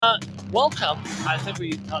Welcome. I think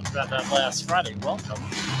we talked about that last Friday. Welcome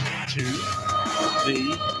to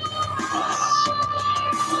the.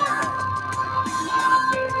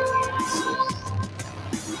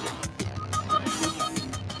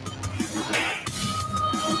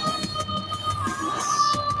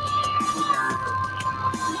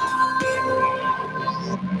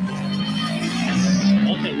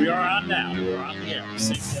 Okay, we are on now. We're on the air.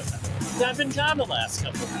 I've been gone the last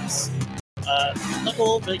couple of weeks.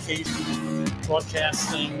 Couple of vacation,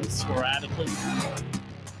 broadcasting sporadically,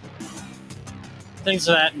 things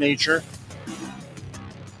of that nature.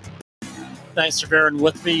 Thanks for bearing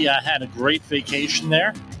with me. I had a great vacation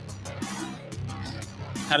there.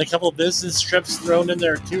 Had a couple of business trips thrown in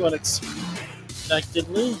there too,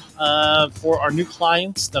 unexpectedly, for our new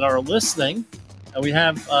clients that are listening. And we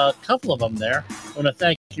have a couple of them there. I want to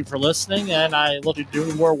thank you for listening, and I look at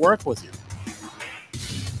doing more work with you.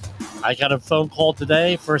 I got a phone call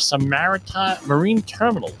today for some marine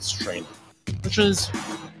terminals training, which is,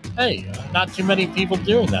 hey, not too many people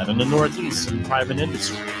doing that in the Northeast in private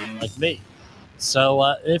industry like me.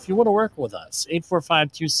 So if you want to work with us,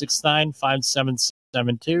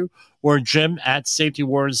 845-269-5772 or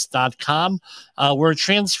jim@safetywars.com. We're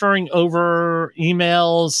transferring over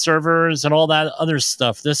emails, servers, and all that other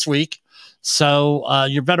stuff this week. So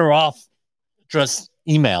you're better off just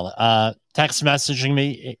email, text messaging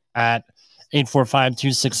me at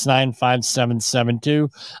 845-269-5772.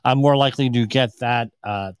 I'm more likely to get that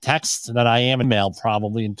text than I am email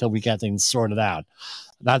probably until we get things sorted out.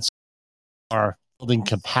 That's our building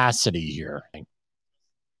capacity here.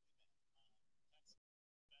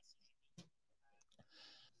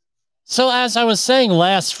 So as I was saying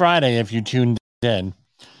last Friday, if you tuned in,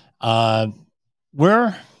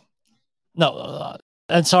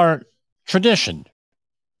 it's our tradition.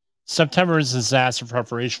 September is disaster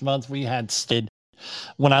preparation month. We had stayed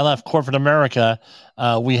when I left corporate America.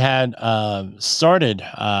 We had started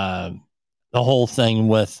the whole thing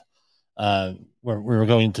with where we were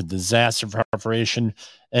going to disaster preparation.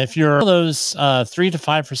 If you're one of those 3 to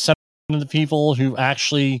 5% of the people who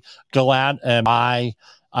actually go out and buy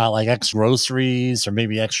like extra groceries or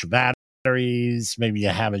maybe extra batteries, maybe you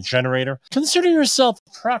have a generator, consider yourself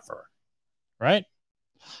a prepper, right?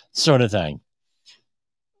 Sort of thing.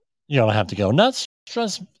 You don't have to go nuts,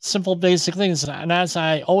 just simple basic things. And as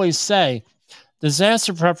I always say,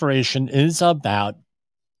 disaster preparation is about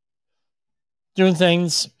doing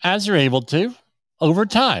things as you're able to over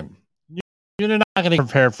time. You're not going to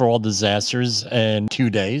prepare for all disasters in 2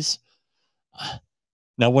 days.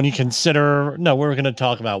 Now, when you consider, we're going to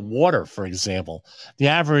talk about water, for example. The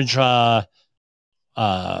average in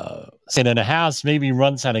a house maybe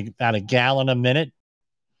runs at about a gallon a minute.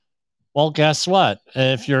 Well, guess what?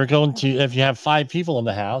 If you have 5 people in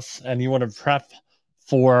the house and you want to prep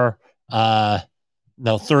for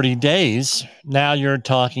 30 days, now you're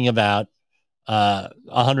talking about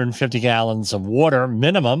 150 gallons of water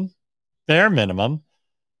minimum, bare minimum.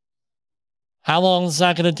 How long is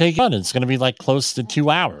that going to take? It's going to be like close to 2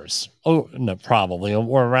 hours. Oh, no, probably,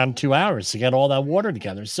 or around 2 hours to get all that water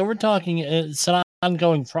together. So we're talking, it's an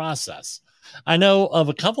ongoing process. I know of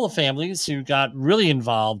a couple of families who got really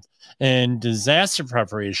involved in disaster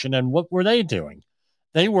preparation. And what were they doing?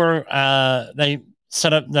 They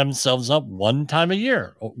set up themselves up one time a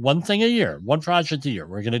year, one thing a year, one project a year.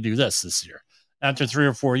 We're going to do this year. After 3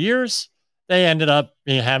 or 4 years, they ended up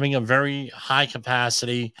having a very high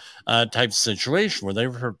capacity type situation where they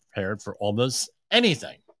were prepared for almost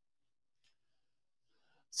anything.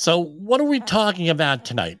 So what are we talking about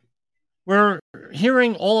tonight? We're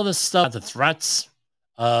hearing all of this stuff about the threats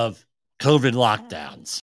of COVID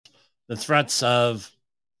lockdowns, the threats of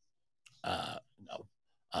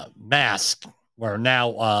masks, where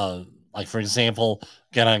now, like, for example,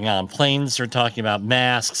 getting on planes, they're talking about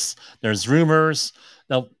masks. There's rumors.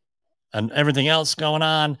 And everything else going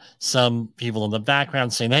on. Some people in the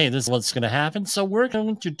background saying, hey, this is what's going to happen. So we're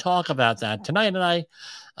going to talk about that tonight. And I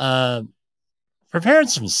prepared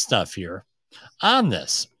some stuff here on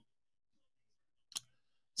this.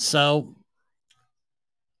 So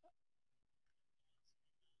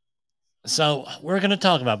we're going to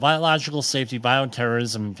talk about biological safety,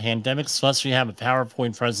 bioterrorism, pandemics. Plus, we have a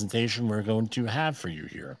PowerPoint presentation we're going to have for you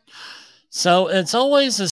here. So it's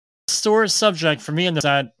always a sore subject for me in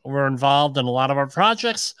that we're involved in a lot of our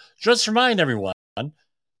projects. Just remind everyone,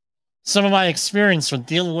 some of my experience with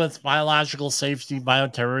dealing with biological safety,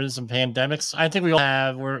 bioterrorism, pandemics. I think we all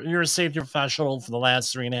have. You're a safety professional for the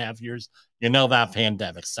last 3.5 years. You know about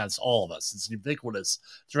pandemics. That's all of us. It's ubiquitous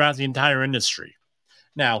throughout the entire industry.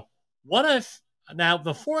 Now,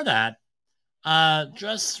 before that,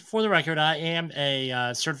 Just for the record, I am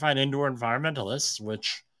a certified indoor environmentalist,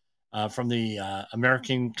 which from the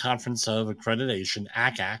American Conference of Accreditation,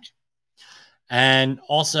 ACAC, and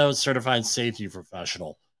also certified safety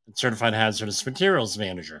professional, and certified hazardous materials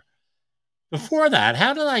manager. Before that,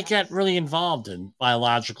 how did I get really involved in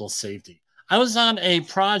biological safety? I was on a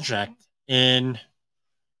project in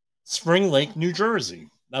Spring Lake, New Jersey.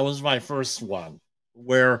 That was my first one,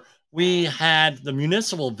 where we had the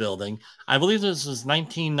municipal building. I believe this was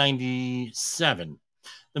 1997.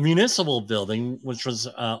 The municipal building, which was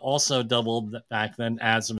also doubled back then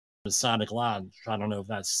as a Masonic Lodge, I don't know if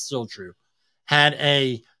that's still true, had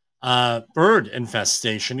a bird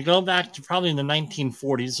infestation. Going back to probably in the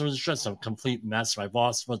 1940s, it was just a complete mess. My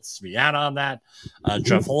boss puts me out on that,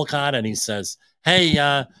 Jeff Holcott, and he says, "Hey,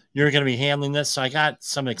 you're going to be handling this." So I got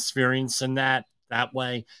some experience in that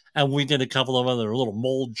way, and we did a couple of other little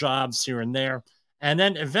mold jobs here and there. And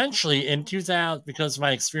then eventually in 2000, because of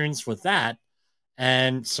my experience with that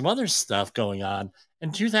and some other stuff going on,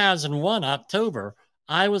 in 2001 October,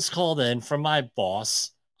 I was called in from my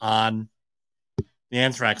boss on the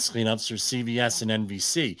anthrax cleanups for CBS and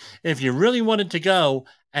NBC. If you really wanted to go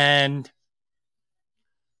and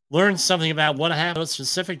learn something about what happened to those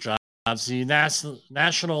specific jobs, the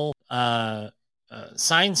National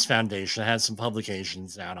Science Foundation has some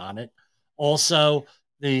publications out on it. Also,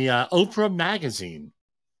 the Oprah magazine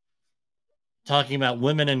talking about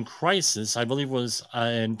women in crisis, I believe was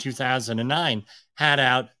in 2009, had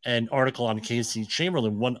out an article on Casey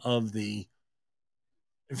Chamberlain, one of the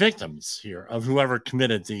victims here of whoever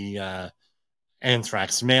committed the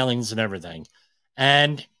anthrax mailings and everything.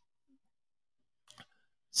 And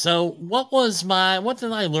so what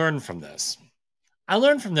did I learn from this? I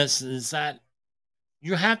learned from this is that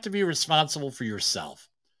you have to be responsible for yourself.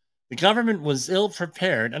 The government was ill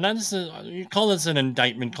prepared, and you call this an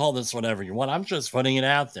indictment, call this whatever you want. I'm just putting it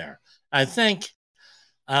out there. I think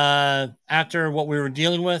after what we were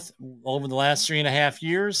dealing with over the last 3.5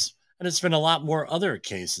 years, and it's been a lot more other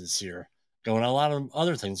cases here going on, a lot of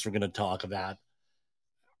other things we're going to talk about.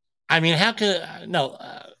 I mean, how could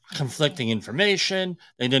conflicting information?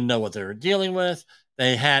 They didn't know what they were dealing with.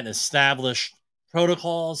 They had established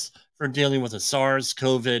protocols for dealing with a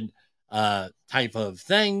SARS-CoV type of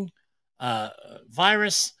thing,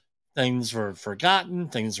 virus. Things were forgotten.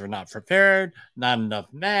 Things were not prepared. Not enough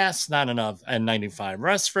masks. Not enough N95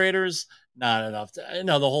 respirators. Not enough.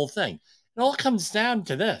 The whole thing. It all comes down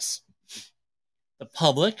to this: the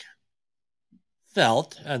public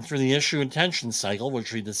felt, and through the issue intention cycle,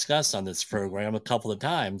 which we discussed on this program a couple of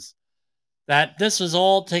times, that this was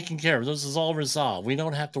all taken care of. This was all resolved. We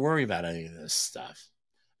don't have to worry about any of this stuff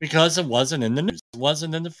because it wasn't in the news. It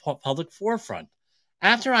wasn't in the public forefront.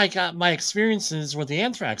 After I got my experiences with the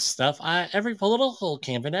anthrax stuff, every political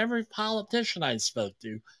campaign, every politician I spoke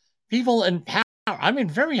to, people in power, I mean,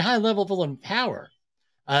 very high level people in power,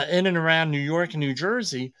 in and around New York and New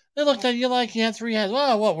Jersey, they looked at you like you had three heads.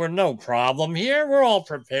 Oh, well, we're no problem here. We're all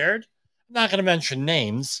prepared. I'm not going to mention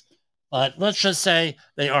names, but let's just say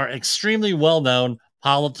they are extremely well known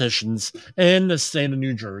politicians in the state of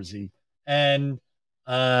New Jersey. And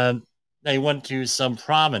they went to some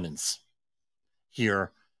prominence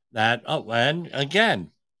here that, and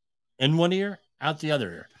again, in one ear, out the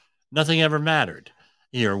other ear. Nothing ever mattered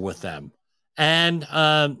here with them. And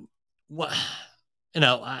what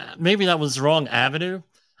maybe that was the wrong avenue.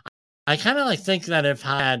 I kind of think that if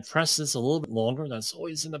I had pressed this a little bit longer, that's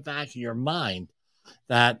always in the back of your mind,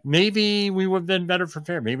 that maybe we would have been better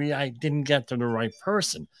prepared. Maybe I didn't get to the right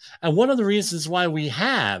person. And one of the reasons why we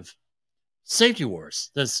have Safety Wars,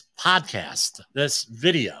 this podcast, this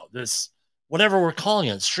video, this whatever we're calling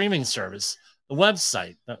it, streaming service, the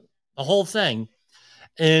website, the whole thing,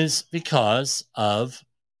 is because of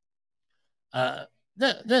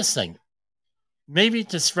this thing. Maybe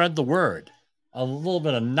to spread the word, a little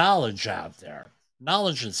bit of knowledge out there.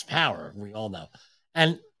 Knowledge is power, we all know.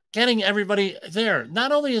 And getting everybody there.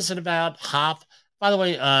 Not only is it about HOP, by the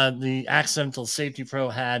way, the Accidental Safety Pro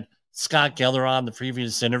had Scott Geller on the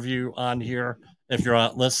previous interview on here, if you're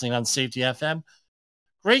listening on Safety FM.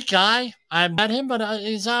 Great guy. I met him, but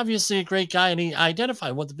he's obviously a great guy, and he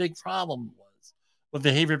identified what the big problem was with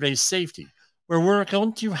behavior-based safety, where we're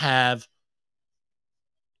going to have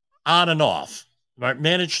on and off, right,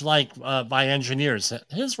 managed by engineers.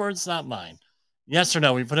 His words, not mine. Yes or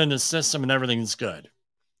no, we put in a system and everything's good.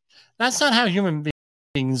 That's not how human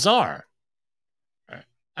beings are. Right?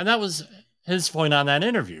 And that was his point on that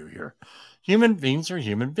interview here. Human beings are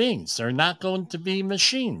human beings. They're not going to be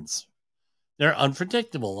machines. They're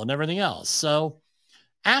unpredictable and everything else. So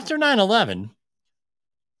after 9/11,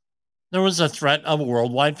 there was a threat of a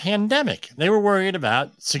worldwide pandemic. They were worried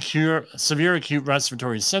about severe acute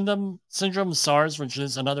respiratory syndrome, SARS, which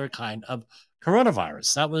is another kind of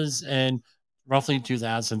coronavirus. That was in roughly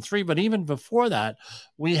 2003. But even before that,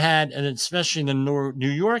 we had, and especially in the New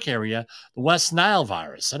York area, the West Nile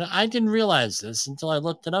virus. And I didn't realize this until I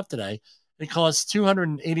looked it up today. It caused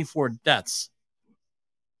 284 deaths,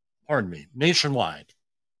 nationwide.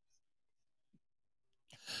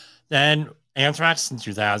 Then anthrax in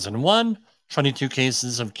 2001, 22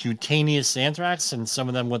 cases of cutaneous anthrax, and some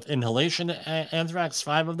of them with inhalation anthrax.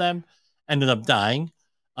 5 of them ended up dying.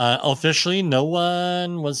 Officially, no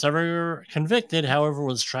one was ever convicted, however,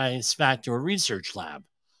 was traced back to a research lab.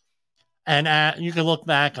 And you can look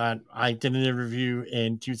back on, I did an interview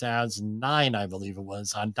in 2009, I believe it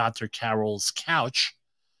was, on Dr. Carol's Couch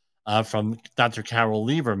from Dr. Carol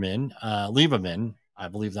Lieberman, I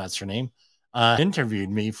believe that's her name, interviewed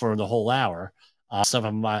me for the whole hour. Some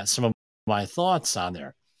of my thoughts on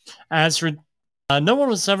there. As for no one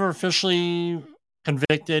was ever officially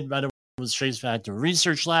convicted, but it was traced back to a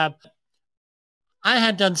research lab. I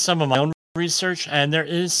had done some of my own research, and there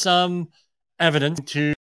is some evidence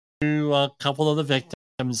to a couple of the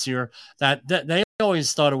victims here that they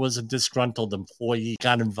always thought it was a disgruntled employee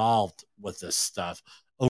got involved with this stuff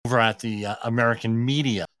over at the American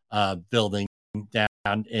Media building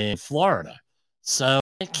down in Florida. So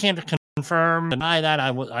I can't confirm, deny that.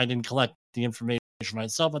 I didn't collect the information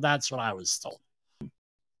myself, but that's what I was told.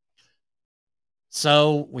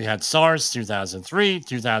 So we had SARS 2003,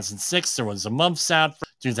 2006. There was a mumps outbreak.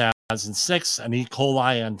 2006, an E.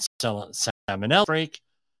 coli and salmonella outbreak.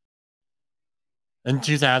 In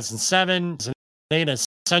 2007, Data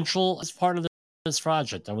Central as part of this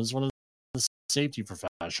project. I was one of the safety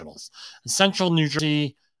professionals. A Central New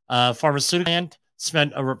Jersey pharmaceutical plant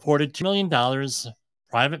spent a reported $2 million,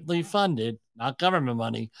 privately funded, not government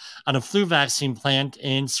money, on a flu vaccine plant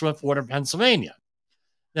in Swiftwater, Pennsylvania.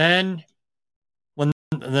 Then, when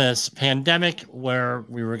this pandemic, where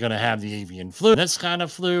we were going to have the avian flu, this kind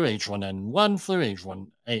of flu, H1N1 flu,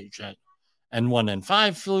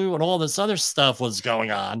 H1N5 flu, and all this other stuff was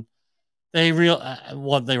going on,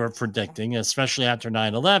 what they were predicting, especially after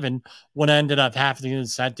 9/11, what ended up happening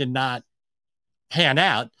is that did not pan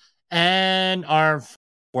out. And our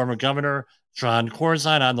former governor, John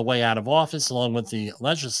Corzine, on the way out of office, along with the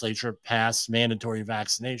legislature, passed mandatory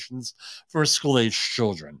vaccinations for school-age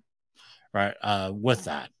children, right, with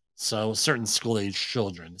that. So certain school-age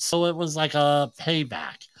children. So it was like a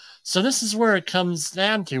payback. So this is where it comes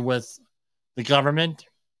down to with the government,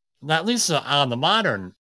 at least on the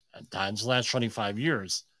modern times, the last 25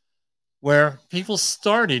 years, where people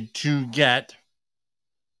started to get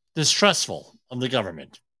distrustful of the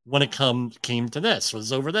government when it came to this,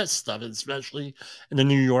 was over this stuff, especially in the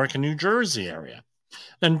New York and New Jersey area.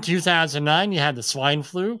 Then in 2009, you had the swine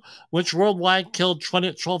flu, which worldwide killed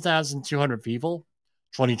 12,200 people.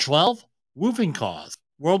 2012, whooping cough,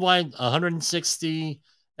 worldwide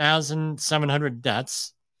 160,700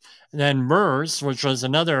 deaths. And then MERS, which was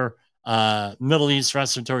another Middle East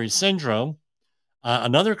respiratory syndrome,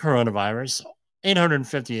 another coronavirus,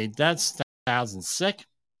 858 deaths, 1,000 sick.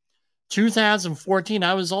 2014,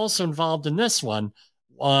 I was also involved in this one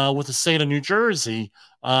with the state of New Jersey.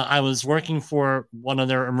 I was working for one of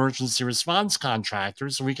their emergency response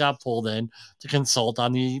contractors, and we got pulled in to consult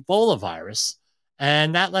on the Ebola virus.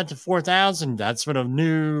 And that led to 4,000 deaths when a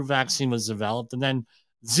new vaccine was developed. And then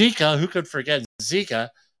Zika, who could forget Zika,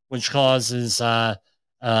 which causes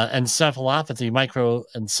encephalopathy,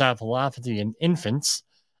 microencephalopathy in infants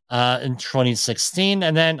in 2016.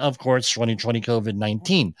 And then, of course, 2020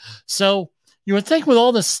 COVID-19. So you would think with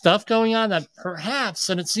all this stuff going on that perhaps,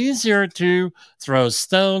 and it's easier to throw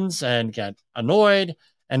stones and get annoyed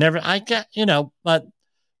and but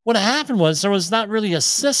what happened was there was not really a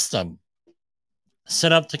system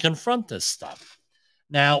set up to confront this stuff.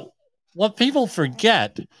 Now, what people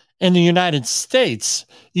forget, in the United States,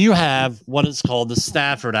 you have what is called the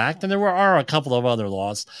Stafford Act, and there are a couple of other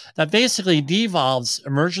laws that basically devolves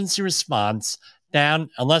emergency response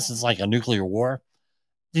down, unless it's like a nuclear war,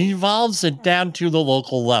 devolves it down to the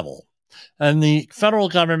local level. And the federal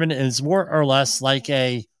government is more or less like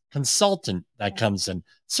a consultant that comes in.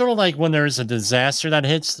 Sort of like when there's a disaster that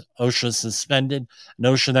hits, OSHA is suspended, and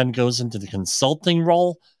OSHA then goes into the consulting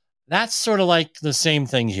role. That's sort of like the same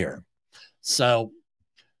thing here. So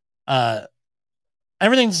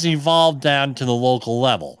everything's evolved down to the local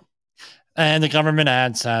level. And the government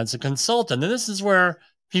acts as a consultant. And this is where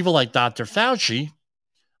people like Dr. Fauci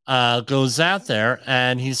goes out there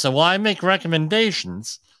and he said, well, I make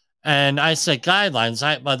recommendations and I set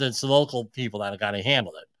guidelines, but it's the local people that have got to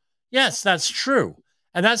handle it. Yes, that's true.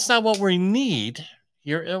 And that's not what we need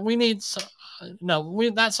here. That's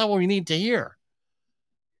not what we need to hear.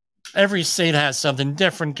 Every state has something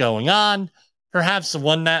different going on. Perhaps the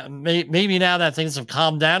one that maybe now that things have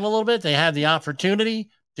calmed down a little bit, they have the opportunity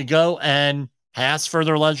to go and pass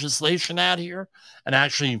further legislation out here and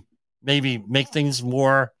actually maybe make things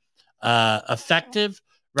more effective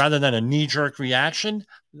rather than a knee-jerk reaction,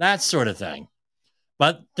 that sort of thing.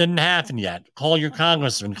 But didn't happen yet. Call your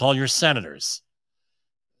congressman, call your senators.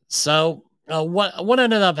 So what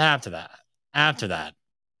ended up after that?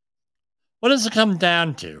 What does it come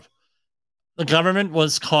down to? The government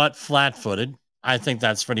was caught flat-footed. I think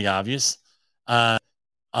that's pretty obvious.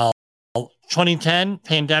 2010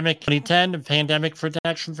 pandemic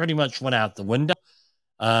protection pretty much went out the window,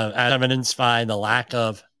 as evidenced by the lack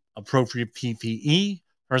of appropriate PPE,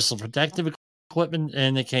 personal protective equipment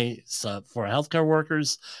in the case for healthcare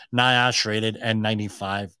workers, NIOSH rated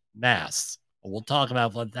N95 masks. We'll talk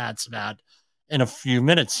about what that's about in a few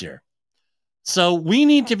minutes here. So we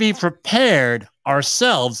need to be prepared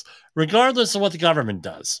ourselves, regardless of what the government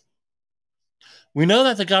does. We know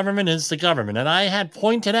that the government is the government. And I had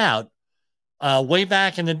pointed out way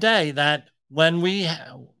back in the day that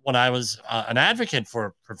when I was an advocate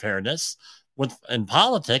for preparedness in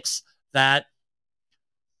politics, that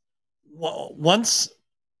once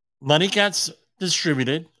money gets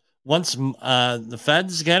distributed, once the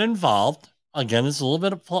feds get involved, again, there's a little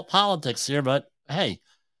bit of politics here, but hey,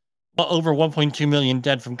 over 1.2 million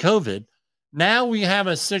dead from COVID. Now we have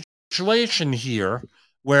a situation here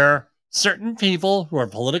where certain people who are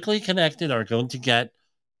politically connected are going to get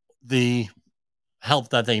the help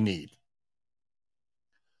that they need.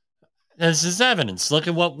 This is evidence. Look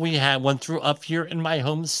at what we went through up here in my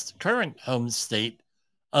current home state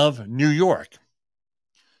of New York.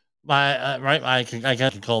 I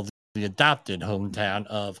can call the adopted hometown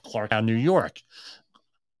of Clarktown, New York.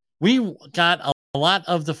 We got a lot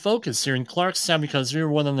of the focus here in Clarkstown because we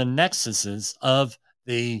were one of the nexuses of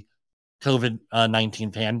the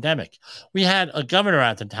COVID-19 pandemic. We had a governor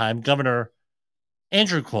at the time, Governor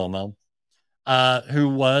Andrew Cuomo, who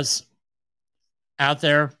was out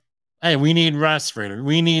there, hey, we need respirators,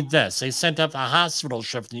 we need this. They sent up a hospital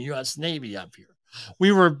ship from the U.S. Navy up here.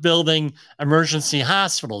 We were building emergency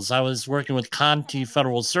hospitals. I was working with Conti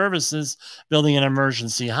Federal Services, building an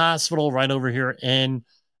emergency hospital right over here in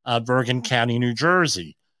Bergen County, New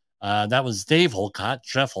Jersey. That was Jeff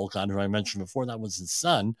Holcott, who I mentioned before. That was his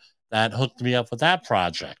son that hooked me up with that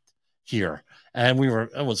project here. And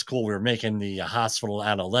it was cool. We were making the hospital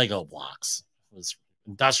out of Lego blocks. It was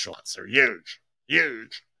industrial. They're huge,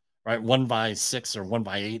 right? 1x6 or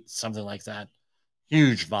 1x8, something like that.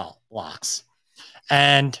 Huge blocks.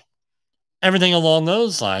 And everything along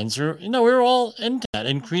those lines, we were all into that,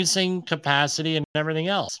 increasing capacity and everything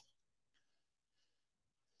else.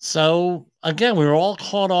 So, again, we were all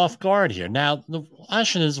caught off guard here. Now, the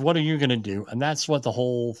question is, what are you going to do? And that's what the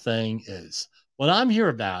whole thing is. What I'm here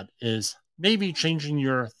about is maybe changing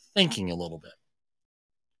your thinking a little bit.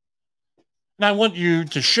 And I want you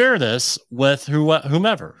to share this with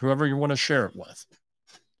whoever you want to share it with.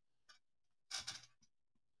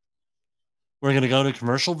 We're going to go to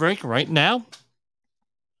commercial break right now,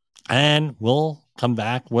 and we'll come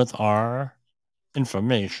back with our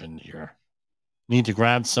information here. Need to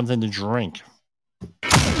grab something to drink.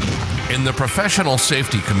 In the professional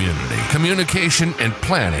safety community, communication and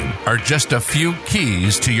planning are just a few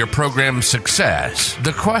keys to your program's success.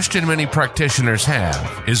 The question many practitioners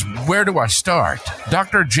have is, where do I start?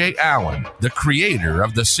 Dr. Jay Allen, the creator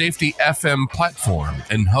of the Safety FM platform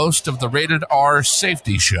and host of the Rated R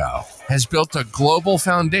Safety Show, has built a global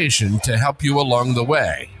foundation to help you along the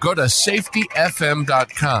way. Go to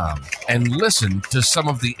safetyfm.com and listen to some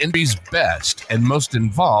of the industry's best and most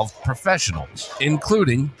involved professionals,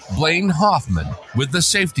 including Blaine Hoffman with the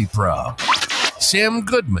Safety Pro, Sam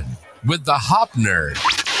Goodman with the Hop Nerd,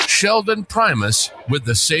 Sheldon Primus with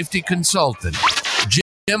the Safety Consultant,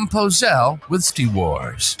 Jim Pozell with Safety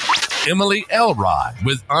Wars, Emily Elrod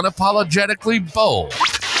with Unapologetically Bold,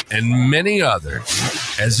 and many others.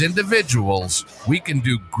 As individuals, we can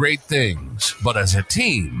do great things, but as a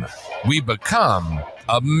team, we become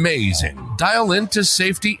amazing. Dial into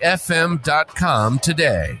safetyfm.com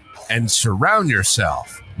today and surround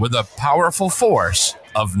yourself with a powerful force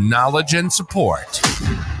of knowledge and support.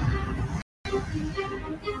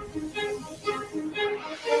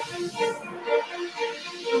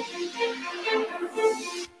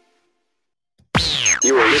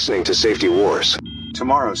 You are listening to Safety Wars.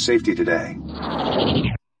 Tomorrow's Safety Today.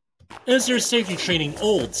 Is your safety training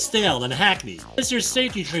old, stale, and hackneyed? Is your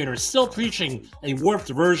safety trainer still preaching a warped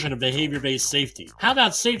version of behavior-based safety? How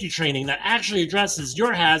about safety training that actually addresses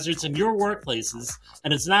your hazards in your workplaces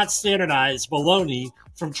and is not standardized baloney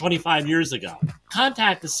from 25 years ago?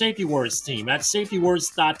 Contact the Safety Wars team at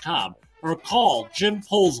safetywars.com or call Jim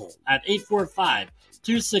Posel at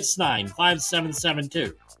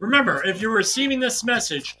 845-269-5772. Remember, if you're receiving this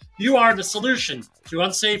message, you are the solution to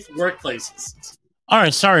unsafe workplaces. All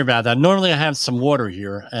right, sorry about that. Normally I have some water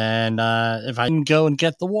here, and if I didn't go and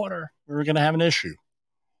get the water, we were going to have an issue.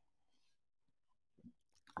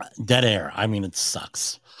 Dead air. I mean, it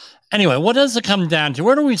sucks. Anyway, what does it come down to?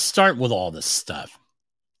 Where do we start with all this stuff?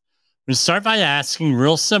 We start by asking,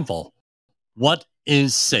 real simple, what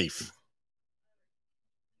is safe?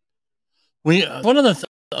 One of the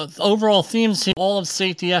overall themes here, all of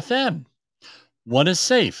Safety FM. What is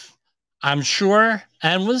safe? I'm sure,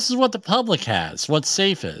 and this is what the public has, what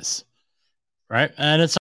safe is, right? And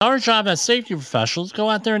it's our job as safety professionals to go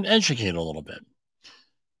out there and educate a little bit.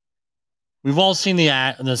 We've all seen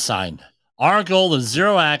the sign. Our goal is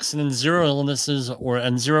 0 accidents, 0 illnesses,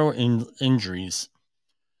 and 0 injuries.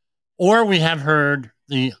 Or we have heard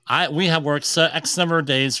we have worked X number of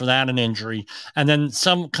days without an injury, and then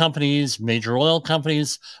some companies, major oil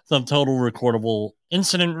companies, the total recordable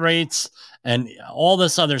incident rates and all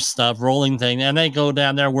this other stuff, rolling thing, and they go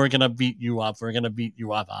down there, we're going to beat you up. We're going to beat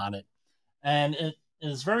you up on it. And it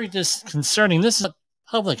is very disconcerting. This is what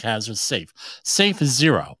public has with safe. Safe is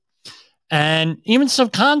 0. And even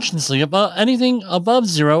subconsciously, anything above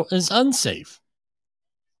 0 is unsafe.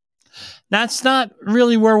 That's not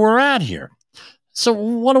really where we're at here. So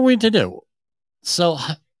what are we to do? So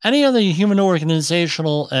any of the human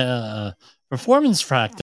organizational performance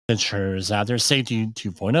practitioners out there, Safety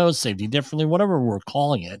 2.0, Safety Differently, whatever we're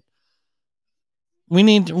calling it,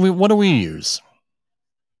 what do we use?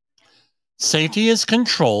 Safety is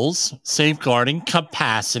controls, safeguarding,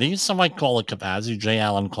 capacity. Some might call it capacity. Jay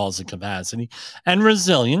Allen calls it capacity. And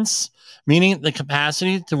resilience, meaning the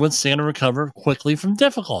capacity to withstand and recover quickly from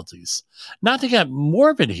difficulties. Not to get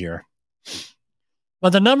morbid here, but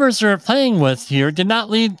the numbers they're playing with here did not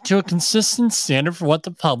lead to a consistent standard for what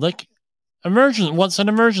the public what's an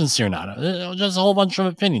emergency or not. Just a whole bunch of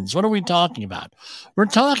opinions. What are we talking about? We're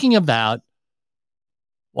talking about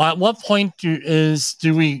at what point do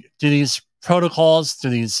these protocols, do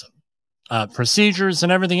these procedures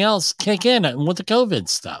and everything else kick in with the COVID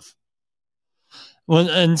stuff? Well,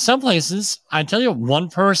 in some places, I tell you, one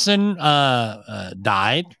person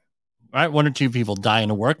died, right? 1 or 2 people die in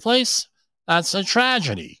a workplace. That's a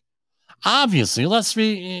tragedy. Obviously, let's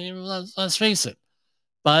face it.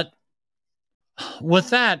 But with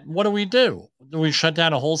that, what do? Do we shut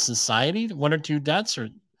down a whole society? 1 or 2 deaths? Or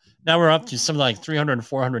now we're up to something like 300 or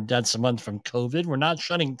 400 deaths a month from COVID. We're not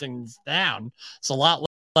shutting things down. It's a lot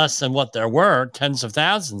less than what there were, tens of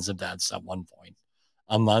thousands of deaths at one point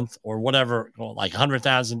a month, or whatever, like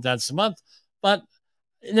 100,000 deaths a month. But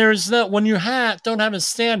there's when you don't have a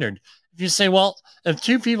standard. If you say, well, if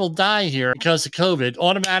 2 people die here because of COVID,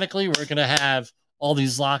 automatically we're going to have all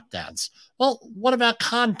these lockdowns. Well, what about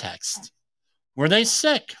context? Were they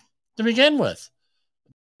sick to begin with?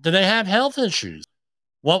 Did they have health issues?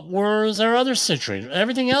 What was their other situation?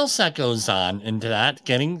 Everything else that goes on into that,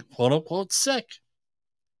 getting quote unquote sick.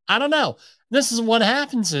 I don't know. This is what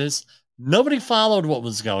happens is nobody followed what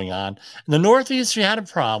was going on. In the Northeast, we had a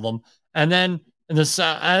problem. And then in the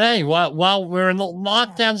South, hey, while we're in the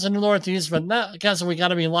lockdowns in the Northeast, but not because we got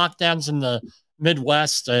to be lockdowns in the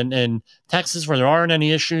Midwest and in Texas where there aren't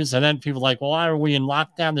any issues. And then people are like, well, why are we in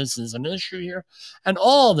lockdown? This is an issue here. And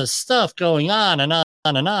all this stuff going on and on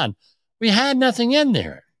and on. We had nothing in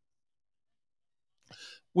there.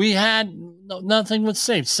 We had nothing was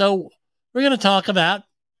safe. So we're going to talk about,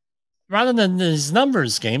 rather than these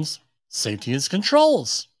numbers games, safety is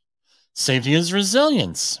controls. Safety is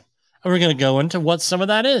resilience. And we're going to go into what some of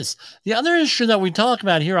that is. The other issue that we talk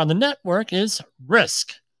about here on the network is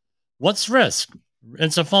risk. What's risk?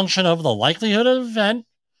 It's a function of the likelihood of an event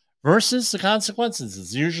versus the consequences.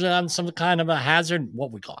 It's usually on some kind of a hazard,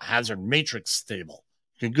 what we call a hazard matrix table.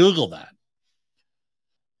 You can Google that.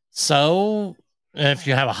 So if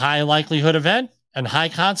you have a high likelihood event and high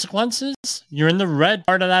consequences, you're in the red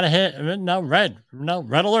part of that hit.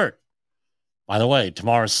 Red alert. By the way,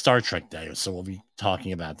 tomorrow's Star Trek Day, so we'll be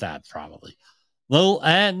talking about that probably.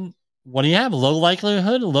 And what do you have? Low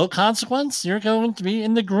likelihood, low consequence? You're going to be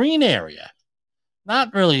in the green area.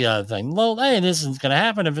 Not really a thing. This isn't going to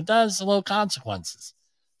happen. If it does, low consequences.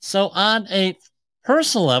 So on a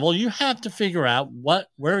personal level, you have to figure out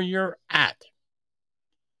where you're at.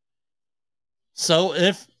 So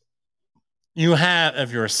if You have,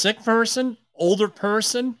 if you're a sick person, older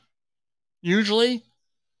person, usually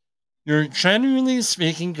you're generally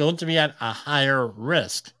speaking going to be at a higher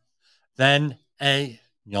risk than a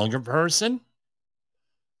younger person,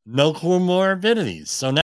 no comorbidities.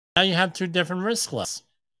 So now you have two different risk levels,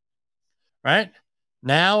 right?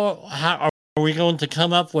 Now, how are we going to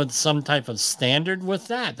come up with some type of standard with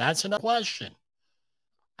that? That's another question.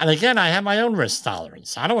 And again, I have my own risk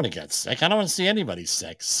tolerance. I don't want to get sick. I don't want to see anybody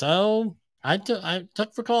sick. So I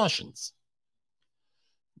took precautions.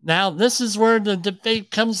 Now, this is where the debate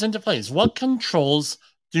comes into place. What controls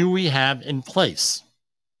do we have in place?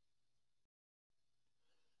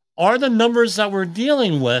 Are the numbers that we're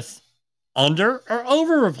dealing with under or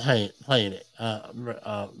over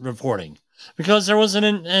reporting? Because there was an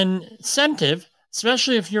incentive,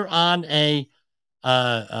 especially if you're on a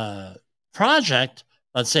project,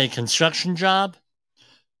 let's say a construction job.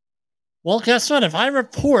 Well, guess what? If I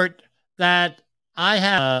report that I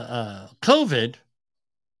have COVID,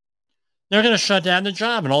 they're going to shut down the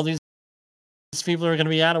job, and all these people are going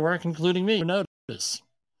to be out of work, including me. Notice,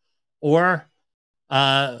 or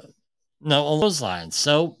no, along those lines.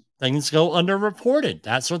 So things go underreported.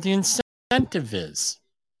 That's what the incentive is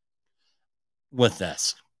with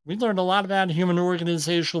this. We learned a lot about human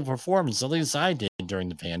organizational performance. At least I did during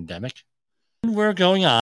the pandemic. We're going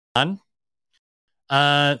on.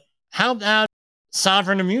 How about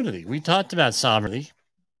sovereign immunity? We talked about sovereignty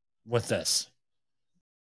with this.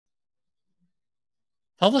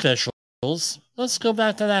 Public officials, let's go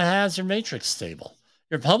back to that hazard matrix table.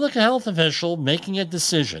 Your public health official making a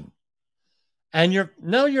decision, and your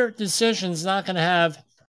decision is not going to have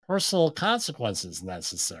personal consequences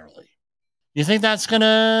necessarily. You think that's going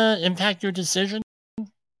to impact your decision?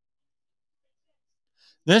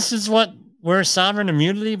 This is where sovereign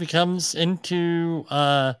immunity comes into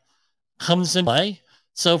play.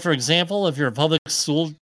 So, for example, if you're a public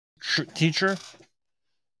school teacher,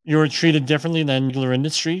 you're treated differently than regular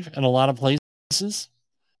industry in a lot of places.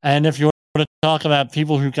 And if you want to talk about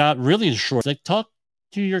people who got really short, like talk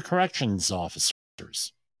to your corrections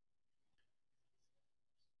officers.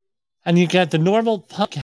 And you get the normal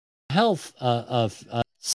public health of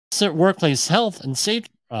workplace health and safety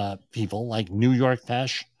people like New York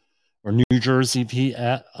PESH or New Jersey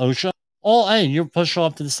OSHA. All, hey, you're pushed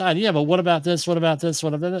off to the side. Yeah, but what about this? What about this?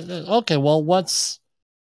 What about this? Okay, well,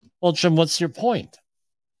 Jim, what's your point?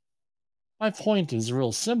 My point is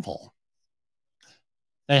real simple.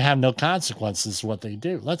 They have no consequences to what they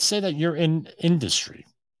do. Let's say that you're in industry.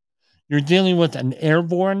 You're dealing with an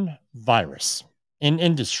airborne virus in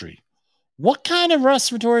industry. What kind of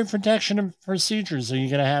respiratory protection and procedures are you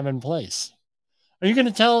going to have in place? Are you going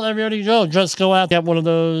to tell everybody, oh, just go out and get one of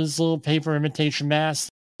those little paper imitation masks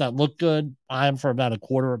that look good, buy them for about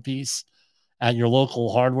 $0.25 a piece at your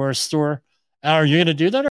local hardware store? Are you going to do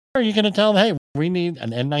that? Or are you going to tell them, hey, we need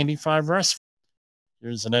an N95 respirator?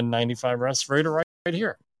 Here's an N95 respirator right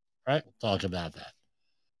here. Right? We'll talk about that.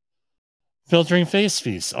 Filtering face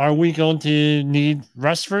fees. Are we going to need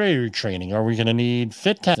respiratory training? Are we going to need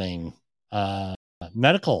fit testing,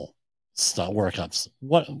 medical stuff, workups?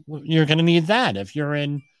 What you're going to need that if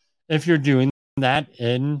you're doing that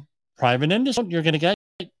in private industry, you're going to get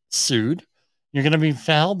sued. You're going to be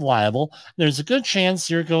held liable. There's a good chance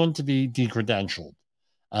you're going to be decredentialed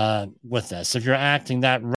with this if you're acting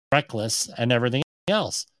that reckless and everything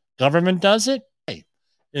else. Government does it,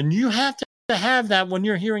 and you have to have that when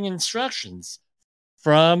you're hearing instructions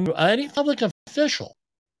from any public official.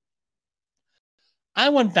 I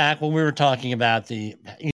went back when we were talking about the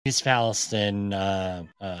East Palestine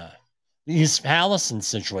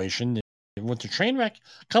situation with the train wreck.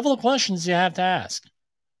 A couple of questions you have to ask: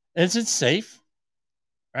 is it safe?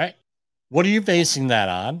 Right? What are you basing that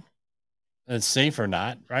on? It's safe or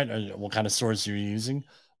not? Right? What kind of source are you using?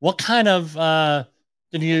 What kind of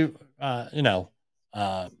did you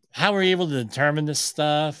how were you able to determine this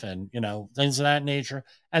stuff and things of that nature?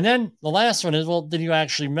 And then the last one is, well, did you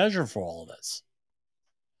actually measure for all of this?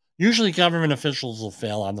 Usually government officials will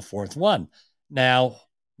fail on the fourth one. Now,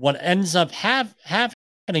 what ends up happening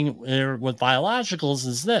with biologicals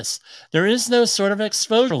is this: there is no sort of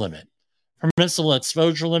exposure limit, permissible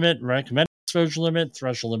exposure limit, recommended exposure limit,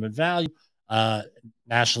 threshold limit value,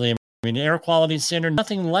 nationally air quality standard,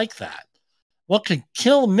 nothing like that. What could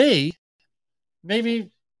kill me,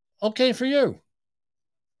 maybe okay for you.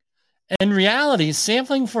 In reality,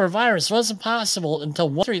 sampling for a virus wasn't possible until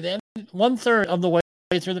 1/3 of the way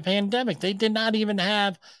through the pandemic. They did not even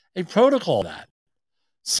have a protocol for that.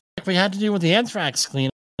 So like we had to do with the anthrax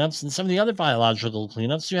cleanups and some of the other biological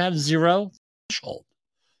cleanups, you have zero threshold.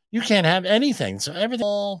 You can't have anything. So everything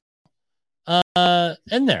all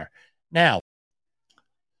in there. Now,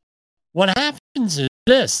 what happens is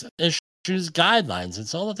this issues guidelines.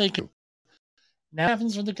 It's all that they do. Now, what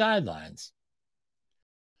happens with the guidelines?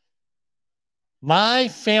 My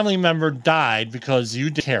family member died because you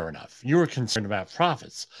didn't care enough. You were concerned about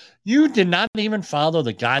profits. You did not even follow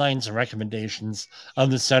the guidelines and recommendations of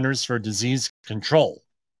the Centers for Disease Control.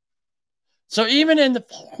 So even in the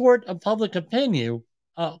court of public opinion,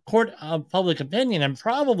 and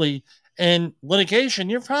probably in litigation,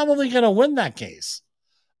 you're probably going to win that case.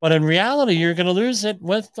 But in reality, you're going to lose it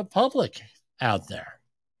with the public out there.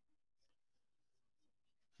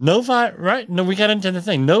 Right? No, we got into the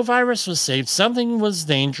thing. No virus was safe. Something was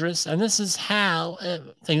dangerous, and this is how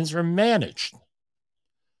things were managed.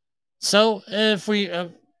 So if we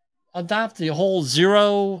adopt the whole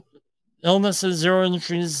zero illnesses, zero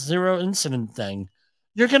injuries, zero incident thing,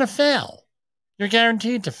 you're going to fail. You're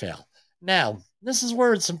guaranteed to fail. Now, this is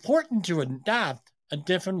where it's important to adopt a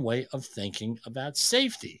different way of thinking about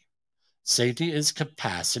safety. Safety is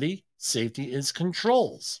capacity. Safety is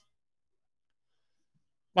controls.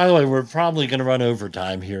 By the way, we're probably going to run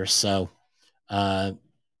overtime here. So,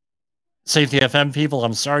 Safety FM people,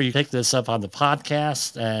 I'm sorry you picked this up on the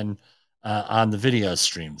podcast and on the video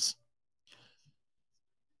streams.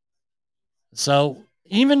 So,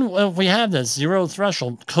 even if we have this zero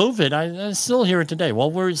threshold, COVID, I still hear it today.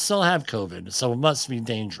 Well, we still have COVID, so it must be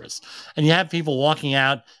dangerous. And you have people walking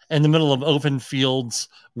out in the middle of open fields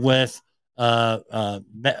with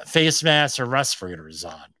face masks or respirators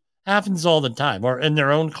on. Happens all the time, or in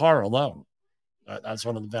their own car alone. That's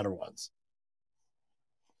one of the better ones.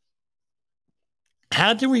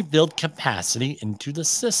 How do we build capacity into the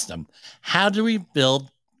system? How do we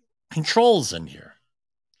build controls in here?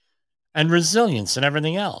 And resilience and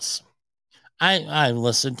everything else. I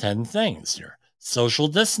listed 10 things here. Social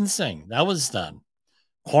distancing, that was done.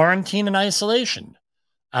 Quarantine and isolation.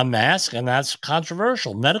 A mask, and that's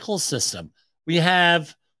controversial. Medical system. We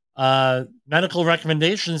have medical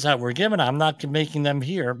recommendations that were given. I'm not making them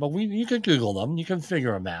here, but you could Google them. You can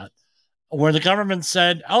figure them out. Where the government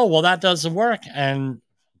said, oh, well, that doesn't work. And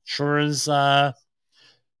sure as, as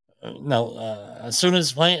soon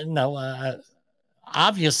as,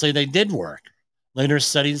 obviously they did work. Later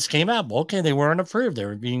studies came out. Well, okay, they weren't approved. They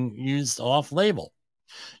were being used off-label.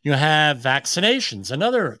 You have vaccinations,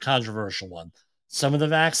 another controversial one. Some of the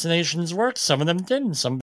vaccinations worked, some of them didn't.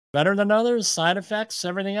 Some better than others, side effects,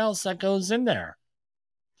 everything else that goes in there.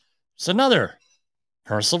 It's another.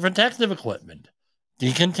 Personal protective equipment.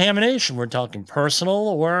 Decontamination, we're talking personal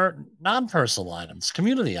or non-personal items,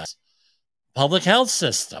 community items. Public health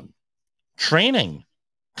system. Training.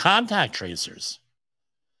 Contact tracers.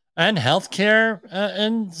 And healthcare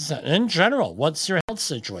in general. What's your health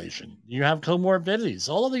situation? Do you have comorbidities?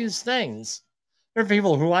 All of these things. There are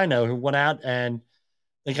people who I know who went out and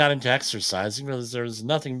they got into exercising because there's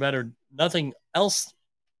nothing else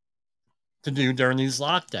to do during these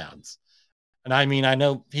lockdowns. And I mean, I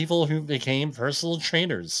know people who became personal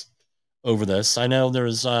trainers over this. I know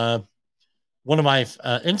there's one of my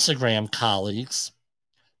Instagram colleagues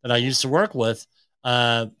that I used to work with.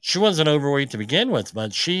 She wasn't overweight to begin with,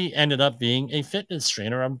 but she ended up being a fitness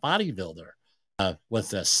trainer and bodybuilder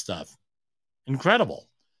with this stuff. Incredible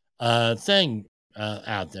thing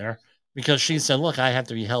out there, because she said, look, I have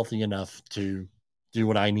to be healthy enough to do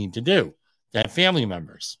what I need to do, to have family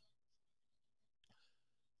members.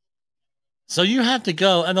 So you have to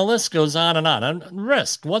go, and the list goes on and on. And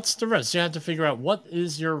risk, what's the risk? You have to figure out, what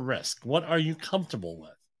is your risk? What are you comfortable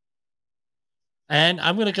with? And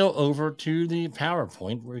I'm going to go over to the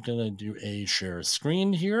PowerPoint. We're going to do a share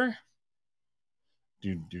screen here.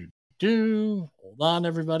 Hold on,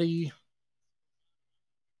 everybody.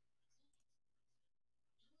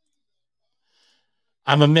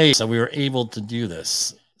 I'm amazed that we were able to do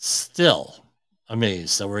this. Still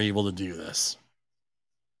amazed that we're able to do this.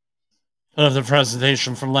 Of the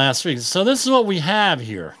presentation from last week. So this is what we have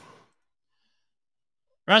here.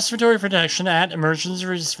 Respiratory protection at emergency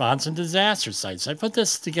response and disaster sites. I put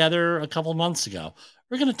this together a couple months ago.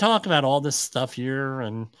 We're going to talk about all this stuff here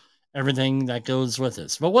and everything that goes with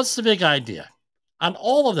this. But what's the big idea? On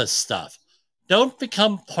all of this stuff, don't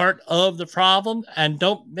become part of the problem and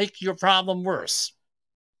don't make your problem worse.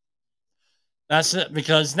 That's it,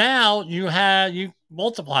 because now you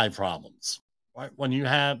multiply problems. Right? When you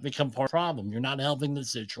become part of the problem, you're not helping the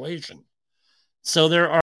situation. So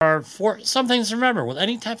there are some things to remember with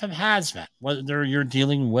any type of hazmat, whether you're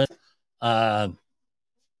dealing with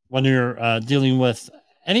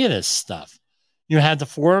any of this stuff. You have the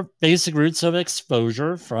 4 basic routes of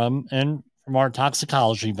exposure from our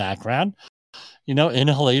toxicology background.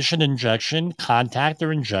 Inhalation, injection, contact,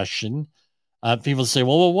 or ingestion. People say,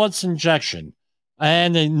 well, what's injection?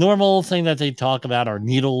 And the normal thing that they talk about are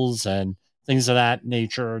needles and things of that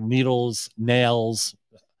nature, needles, nails.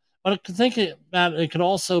 But think about it could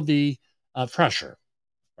also be pressure,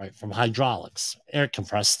 right, from hydraulics, air,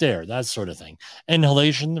 compressed air, that sort of thing.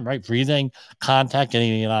 Inhalation, right, breathing, contact,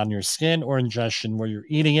 getting it on your skin, or ingestion where you're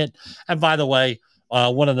eating it. And by the way,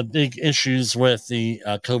 one of the big issues with the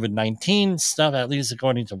COVID-19 stuff, at least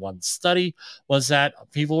according to one study, was that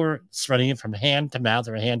people were spreading it from hand to mouth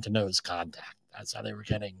or hand to nose contact. That's how they were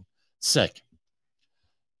getting sick.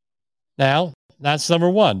 Now, that's number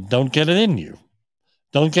one. Don't get it in you.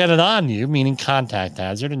 Don't get it on you, meaning contact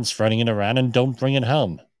hazard, and spreading it around, and don't bring it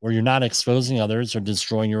home where you're not exposing others or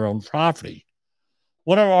destroying your own property.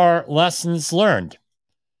 What are our lessons learned?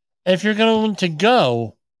 If you're going to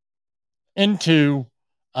go into,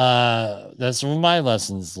 that's one of my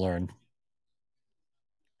lessons learned.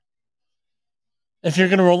 If you're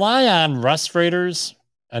going to rely on respirators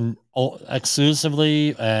and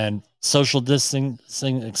exclusively and social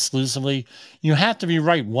distancing exclusively, you have to be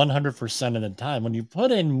right 100% of the time. When you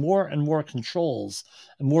put in more and more controls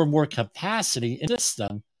and more capacity in the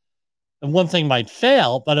system, and one thing might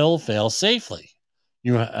fail, but it'll fail safely.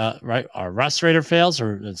 Right, our respirator fails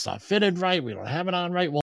or it's not fitted right. We don't have it on right.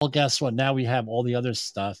 Well, guess what? Now we have all the other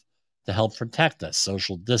stuff to help protect us: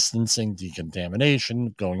 social distancing,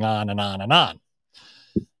 decontamination, going on and on and on.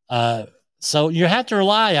 So you have to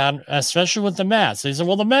rely on, especially with the masks. They said,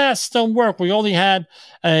 well, the masks don't work. We only had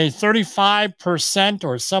a 35%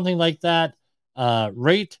 or something like that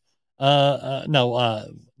rate.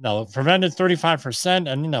 No, prevented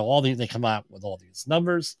 35%. And, they come out with all these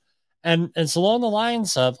numbers. And it's along the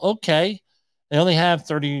lines of, okay, they only have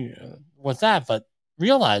 30 with that. But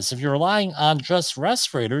realize if you're relying on just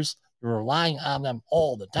respirators, you're relying on them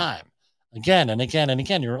all the time. Again and again and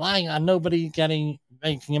again, you're relying on nobody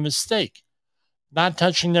making a mistake, not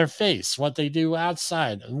touching their face, what they do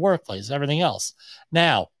outside, the workplace, everything else.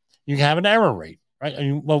 Now, you have an error rate, right?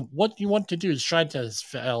 Well, what you want to do is try to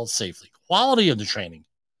fail safely. Quality of the training.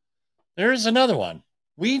 There's another one.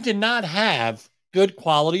 We did not have good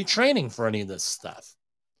quality training for any of this stuff.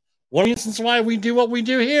 One of the reasons why we do what we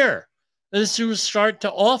do here is to start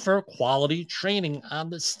to offer quality training on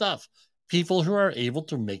this stuff. People who are able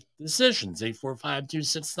to make decisions.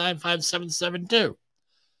 845-269-5772.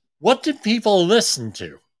 What did people listen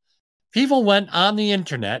to? People went on the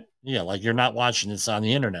internet, like you're not watching this on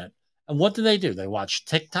the internet. And what do? They watch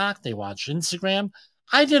TikTok, they watch Instagram.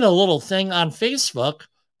 I did a little thing on Facebook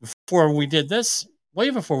before we did this,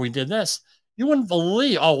 way before we did this. You wouldn't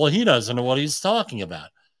believe, he doesn't know what he's talking about.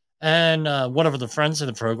 And one of the friends of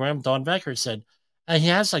the program, Don Becker, said, he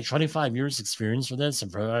has like 25 years experience with this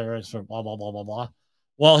and blah, blah, blah, blah, blah.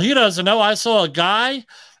 Well, he doesn't know. I saw a guy,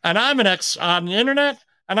 and I'm an on the internet,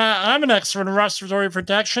 and I'm an expert in respiratory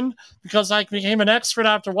protection because I became an expert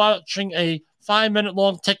after watching a 5-minute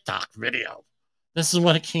long TikTok video. This is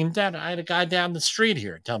what it came down. I had a guy down the street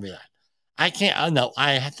here tell me that. I can't, no,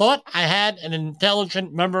 I thought I had an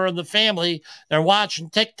intelligent member of the family. They're watching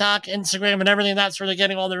TikTok, Instagram, and everything. That's where they're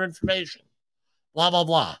getting all their information. Blah, blah,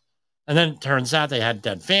 blah. And then it turns out they had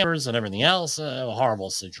dead families and everything else. A horrible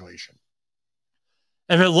situation.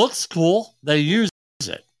 If it looks cool, they use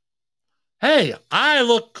it. Hey, I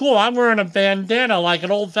look cool. I'm wearing a bandana like an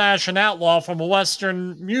old-fashioned outlaw from a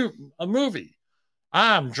Western movie.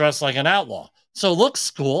 I'm dressed like an outlaw. So it looks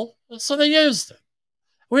cool. So they used it.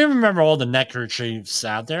 We remember all the neckerchiefs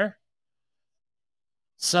out there.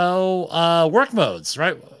 So work modes,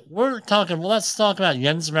 right? Let's talk about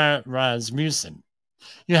Jens Rasmussen.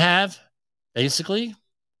 You have basically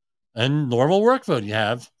in normal work mode, you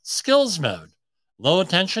have skills mode, low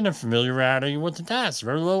attention and familiarity with the task,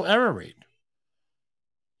 very low error rate.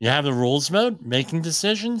 You have the rules mode, making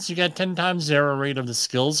decisions. You get 10 times the error rate of the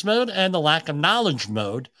skills mode, and the lack of knowledge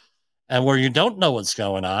mode, and where you don't know what's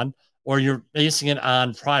going on, or you're basing it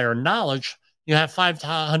on prior knowledge, you have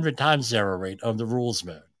 500 times the error rate of the rules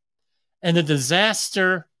mode. And the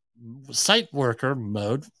disaster site worker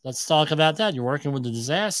mode, let's talk about that. You're working with the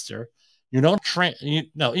disaster. You don't train,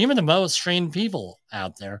 even the most trained people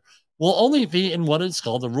out there will only be in what is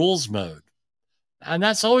called the rules mode. And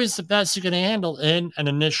that's always the best you can handle in an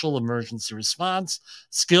initial emergency response.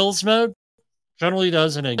 Skills mode generally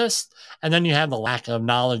doesn't exist. And then you have the lack of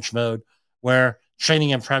knowledge mode where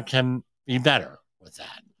training and prep can be better with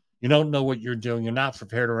that. You don't know what you're doing. You're not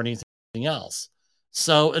prepared or anything else.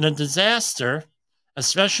 So in a disaster,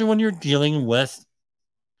 especially when you're dealing with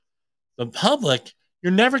the public,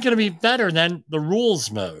 you're never going to be better than the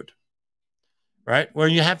rules mode. right? Where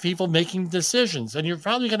you have people making decisions, and you're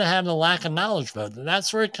probably going to have the lack of knowledge about it. And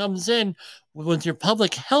that's where it comes in with your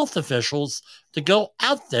public health officials to go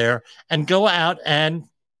out there and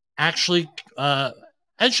actually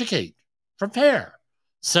educate, prepare,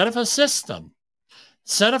 set up a system.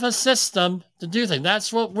 Set up a system to do things.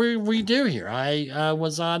 That's what we do here. I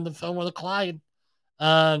was on the phone with a client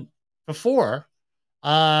before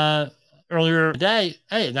earlier today.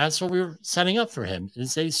 Hey, that's what we were setting up for him,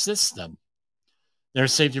 is a system. Their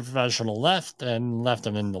safety professional left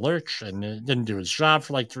him in the lurch and didn't do his job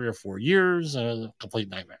for like 3 or 4 years. A complete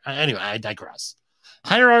nightmare. Anyway, I digress.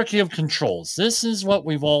 Hierarchy of controls. This is what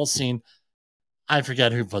we've all seen. I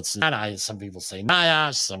forget who puts it. Some people say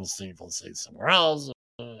NIOSH, some people say somewhere else.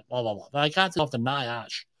 Blah, blah, blah. But I got this off the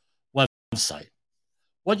NIOSH website.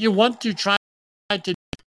 What you want to try to do,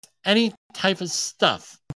 any type of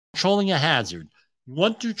stuff, controlling a hazard, you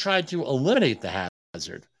want to try to eliminate the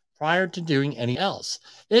hazard prior to doing anything else.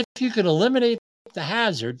 If you could eliminate the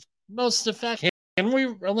hazard, most effective, can we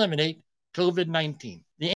eliminate COVID-19?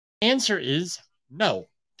 The answer is no,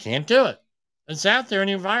 can't do it. It's out there in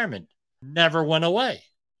the environment. Never went away.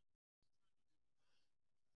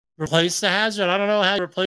 Replace the hazard. I don't know how to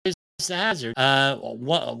replace the hazard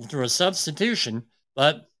through a substitution,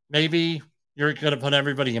 but maybe you're going to put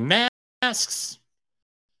everybody in masks,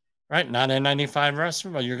 right? Not N95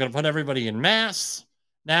 respirator, but you're going to put everybody in masks.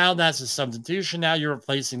 Now that's a substitution. Now you're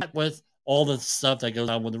replacing that with all the stuff that goes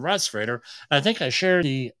on with the respirator. And I think I shared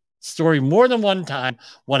the story more than one time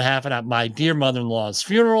what happened at my dear mother-in-law's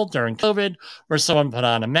funeral during COVID, where someone put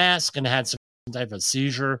on a mask and had some type of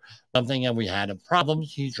seizure, something, and we had a problem.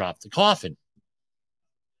 He dropped the coffin.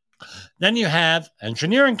 Then you have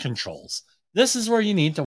engineering controls. This is where you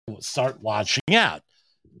need to start watching out.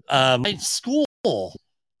 My school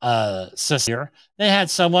system here, they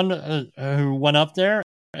had someone who went up there,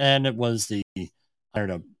 and it was a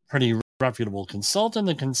pretty reputable consultant.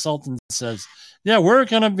 The consultant says, yeah, we're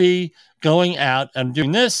going to be going out and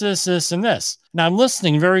doing this, this, this, and this. Now I'm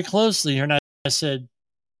listening very closely here, and I said,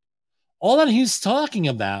 all that he's talking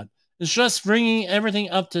about is just bringing everything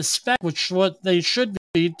up to spec, which is what they should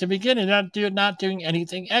be to begin, and not doing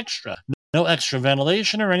anything extra. No extra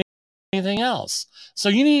ventilation or anything else. So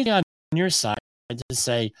you need on your side to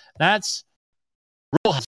say that's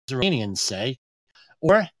real Iranians say,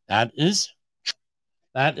 or that is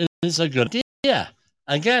a good idea.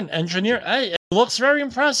 Again, engineer, hey, it looks very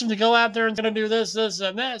impressive to go out there and going to do this, this,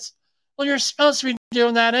 and this. Well, you're supposed to be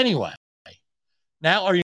doing that anyway. Now,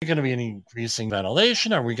 are you going to be increasing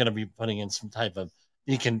ventilation? Are we going to be putting in some type of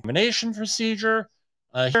decontamination procedure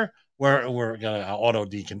here? Where we're going to auto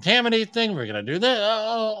decontaminate thing? We're going to do that.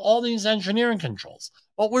 All these engineering controls.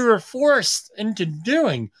 What we were forced into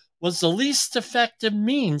doing was the least effective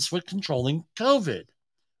means with controlling COVID,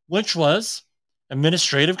 which was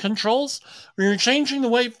administrative controls. We were changing the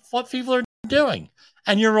way what people are doing.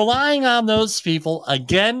 And you're relying on those people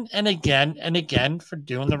again and again and again for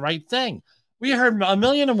doing the right thing. We heard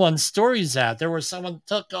 1,000,001 stories out there where someone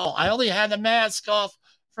I only had the mask off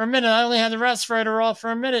for a minute. I only had the respirator off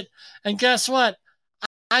for a minute. And guess what?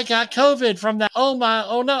 I got COVID from that. Oh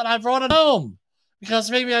no, I brought it home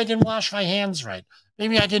because maybe I didn't wash my hands right.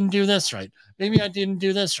 Maybe I didn't do this right. Maybe I didn't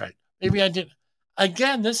do this right. Maybe I did.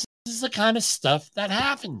 Again, this is the kind of stuff that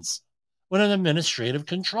happens with an administrative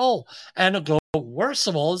control. And it'll go worst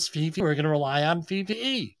of all is PPE. We're going to rely on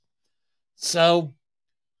PPE. So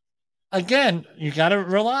again, you got to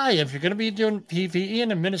rely, if you're going to be doing PPE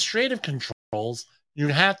and administrative controls, you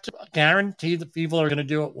have to guarantee that people are going to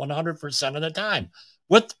do it 100% of the time.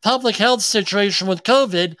 With the public health situation with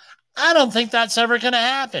COVID, I don't think that's ever going to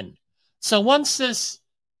happen. So once this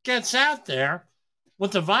gets out there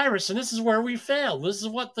with the virus, and this is where we fail. This is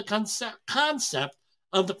what the concept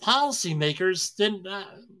of the policymakers didn't,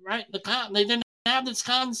 right? They didn't have this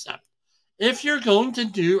concept. If you're going to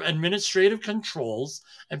do administrative controls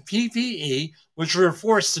and PPE, which we're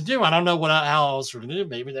forced to do, I don't know how else we're going to do.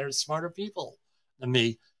 Maybe there's smarter people than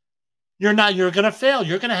me. You're going to fail.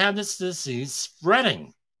 You're going to have this disease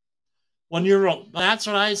spreading. That's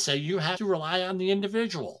what I say. You have to rely on the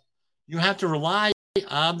individual. You have to rely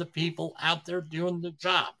on the people out there doing the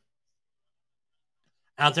job,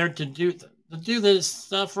 out there to do this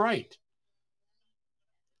stuff right.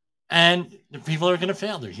 And the people are going to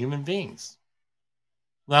fail. They're human beings.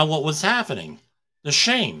 Now, what was happening? The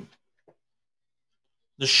shame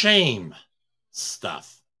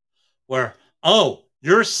stuff. Where, oh,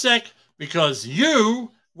 you're sick because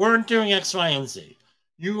you weren't doing X, Y, and Z.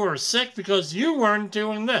 You were sick because you weren't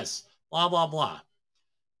doing this. Blah, blah, blah.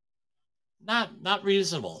 Not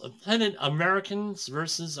reasonable. Independent Americans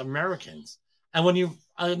versus Americans. And when you,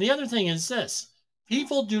 the other thing is this: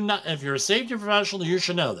 people do not. If you're a safety professional, you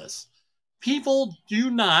should know this. People do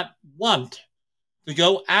not want to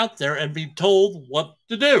go out there and be told what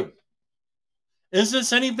to do. Is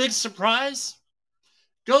this any big surprise?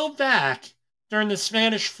 Go back during the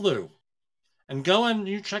Spanish flu and go and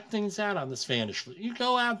you check things out on the Spanish flu. You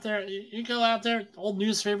go out there, old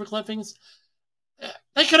newspaper clippings.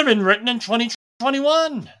 They could have been written in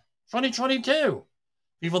 2021, 2022.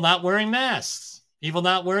 People not wearing masks, people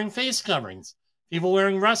not wearing face coverings, people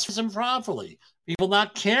wearing restrooms improperly, people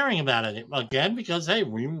not caring about it again because, hey,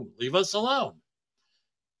 leave us alone.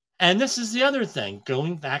 And this is the other thing,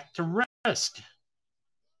 going back to risk.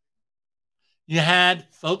 You had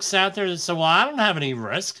folks out there that said, well, I don't have any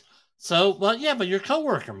risk. So, well, yeah, but your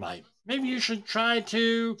coworker might. Maybe you should try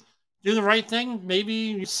to do the right thing. Maybe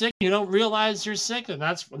you're sick, you don't realize you're sick. And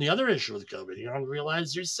that's the other issue with COVID. You don't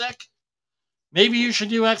realize you're sick. Maybe you should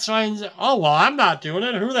do X, Y, and Z. Oh, well, I'm not doing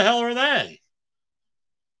it. Who the hell are they?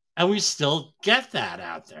 And we still get that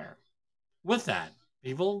out there. With that,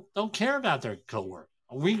 people don't care about their coworker.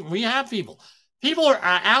 We have people. People are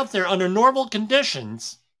out there under normal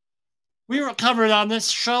conditions. We were covered on this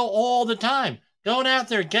show all the time. Going out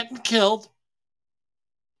there, getting killed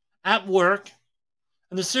at work.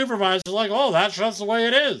 And the supervisor's like, oh, that's just the way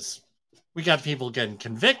it is. We got people getting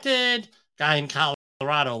convicted. Guy in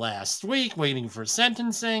Colorado last week waiting for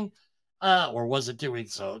sentencing. Or was it 2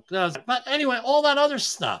 weeks ago? But anyway, all that other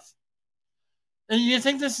stuff. And you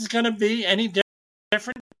think this is going to be any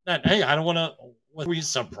different? That, hey, I don't want to... Were you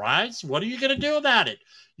surprised? What are you going to do about it?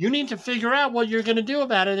 You need to figure out what you're going to do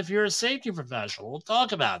about it if you're a safety professional. We'll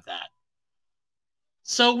talk about that.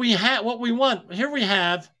 So we have what we want. Here we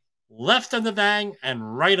have left of the bang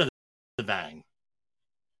and right of the bang.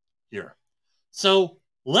 Here. So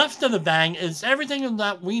left of the bang is everything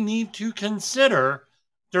that we need to consider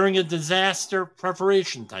during a disaster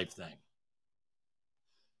preparation type thing.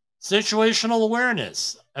 Situational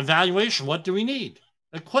awareness, evaluation. What do we need?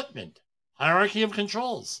 Equipment. Hierarchy of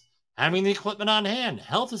controls, having the equipment on hand,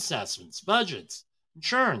 health assessments, budgets,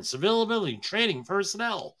 insurance, availability, training,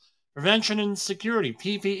 personnel, prevention and security,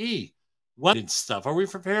 PPE, what stuff. Are we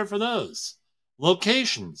prepared for those?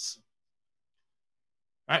 Locations.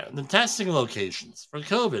 Right, the testing locations for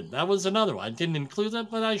COVID. That was another one. I didn't include that,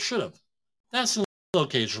 but I should have. Testing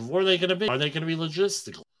locations. Where are they going to be? Are they going to be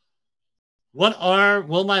logistical? What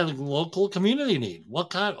will my local community need? What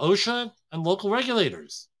kind of OSHA and local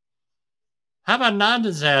regulators? How about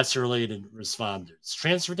non-disaster related responders?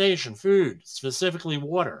 Transportation, food, specifically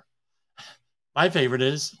water. My favorite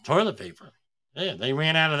is toilet paper. Yeah, they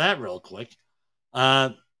ran out of that real quick.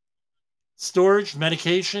 Storage,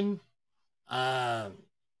 medication,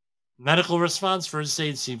 medical response, first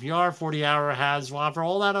aid, CPR, 40-hour HAZWA,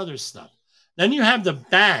 all that other stuff. Then you have the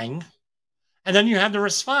bang, and then you have the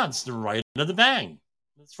response, the right of the bang.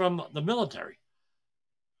 It's from the military.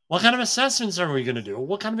 What kind of assessments are we going to do?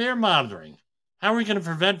 What kind of air monitoring? How are we going to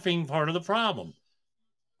prevent being part of the problem?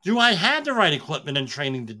 Do I have the right equipment and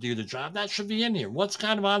training to do the job? That should be in here. What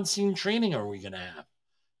kind of on-scene training are we going to have?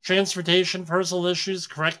 Transportation, personal issues,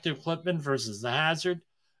 correct equipment versus the hazard.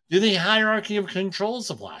 Do the hierarchy of controls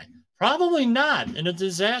apply? Probably not in a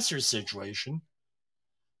disaster situation.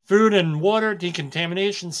 Food and water,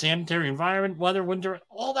 decontamination, sanitary environment, weather, winter,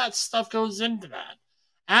 all that stuff goes into that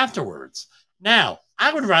afterwards. Now,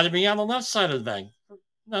 I would rather be on the left side of the bank.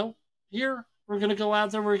 No, here, we're going to go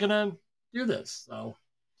out there, we're going to do this. So,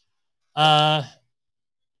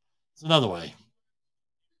 it's another way.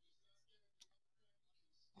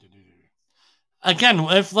 Again,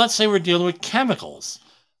 if let's say we're dealing with chemicals,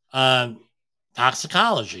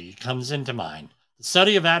 toxicology comes into mind. The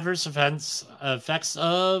study of adverse effects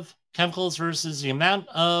of chemicals versus the amount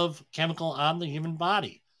of chemical on the human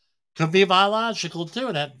body. Could be biological too,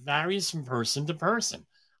 and that varies from person to person.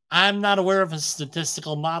 I'm not aware of a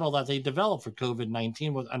statistical model that they developed for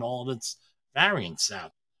COVID-19 and all of its variants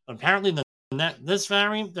out. But apparently, this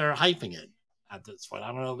variant, they're hyping it at this point. I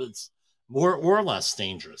don't know if it's more or less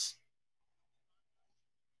dangerous.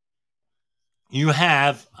 You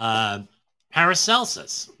have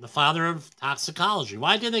Paracelsus, the father of toxicology.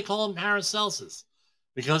 Why did they call him Paracelsus?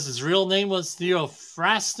 Because his real name was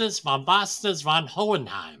Theophrastus Bombastus von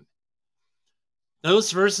Hohenheim.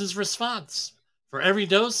 Dose versus response. For every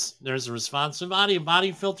dose, there's a response to the body. The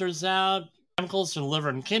body filters out chemicals from the liver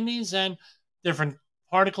and kidneys and different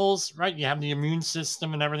particles, right? You have the immune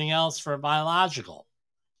system and everything else for biological.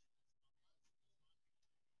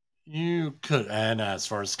 You could, and as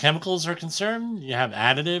far as chemicals are concerned, you have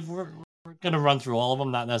additive. We're going to run through all of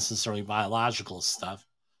them, not necessarily biological stuff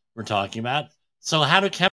we're talking about. So how do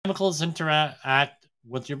chemicals interact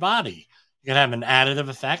with your body? You can have an additive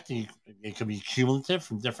effect. It could be cumulative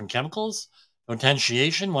from different chemicals.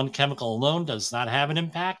 Potentiation, one chemical alone does not have an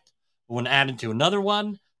impact. But when added to another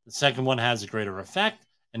one, the second one has a greater effect.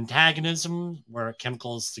 Antagonism, where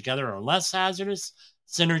chemicals together are less hazardous.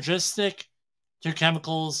 Synergistic, two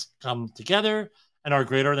chemicals come together and are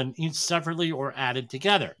greater than each separately or added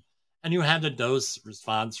together. And you have the dose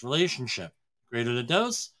response relationship. The greater the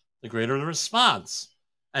dose, the greater the response.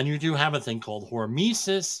 And you do have a thing called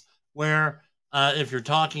hormesis, where if you're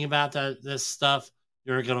talking about this stuff,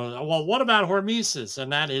 you're going to, well, what about hormesis?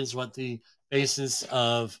 And that is what the basis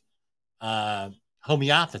of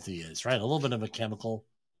homeopathy is, right? A little bit of a chemical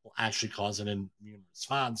will actually cause an immune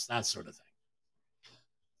response, that sort of thing.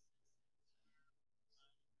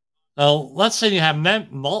 So let's say you have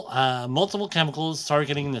multiple chemicals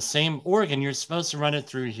targeting the same organ. You're supposed to run it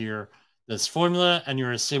through here, this formula, and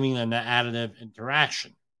you're assuming an additive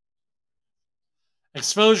interaction.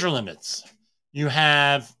 Exposure limits. You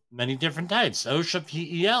have many different types.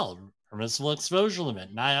 OSHA PEL, permissible exposure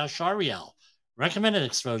limit. NIOSH REL, recommended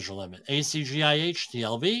exposure limit. ACGIH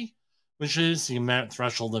TLV, which is the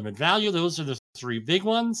threshold limit value. Those are the three big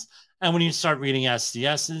ones. And when you start reading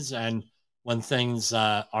SDSs and when things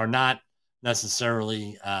are not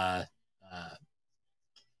necessarily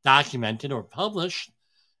documented or published,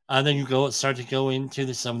 then you start to go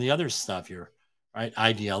into some of the other stuff here, right?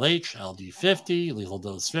 IDLH, LD50, lethal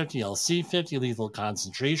dose 50, LC50, lethal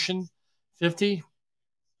concentration 50.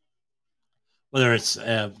 Whether it's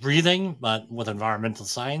breathing, but with environmental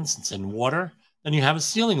science, it's in water, then you have a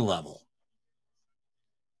ceiling level.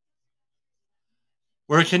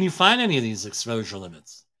 Where can you find any of these exposure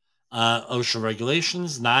limits? OSHA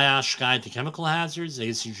regulations, NIOSH Guide to Chemical Hazards,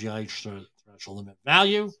 ACGI threshold limit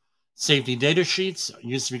value, safety data sheets,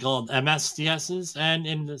 used to be called MSDSs, and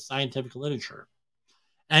in the scientific literature.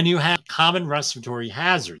 And you have common respiratory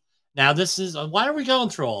hazards. Now, this is why are we going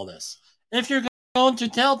through all this? If you're going to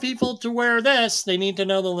tell people to wear this, they need to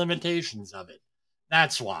know the limitations of it.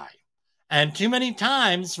 That's why. And too many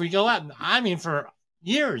times we go out, for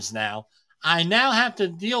years now, I now have to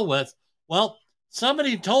deal with, well,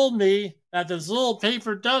 somebody told me that this little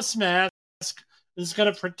paper dust mask is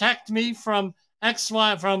going to protect me from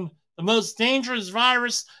XY, from the most dangerous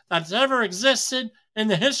virus that's ever existed in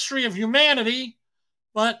the history of humanity.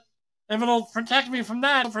 But if it'll protect me from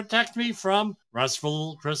that, it'll protect me from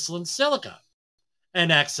rustful crystalline silica in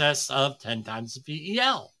excess of 10 times the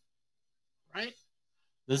PEL, right?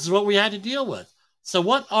 This is what we had to deal with. So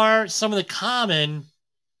what are some of the common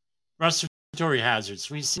respiratory hazards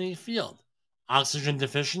we see in the field? Oxygen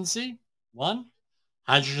deficiency, one.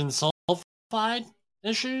 Hydrogen sulfide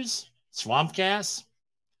issues, swamp gas,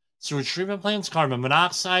 sewage treatment plants, carbon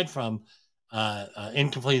monoxide from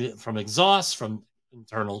incomplete, from exhaust, from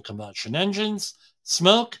internal combustion engines,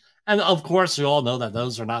 smoke, and of course, we all know that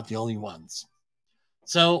those are not the only ones.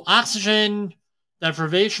 So oxygen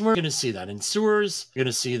deprivation, we're going to see that in sewers. You're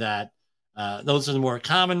going to see that those are the more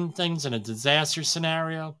common things in a disaster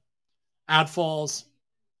scenario. Outfalls.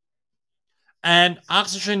 And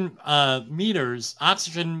oxygen meters,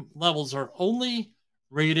 oxygen levels are only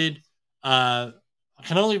rated, can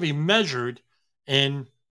only be measured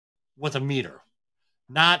with a meter,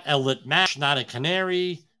 not a lit match, not a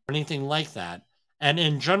canary, or anything like that. And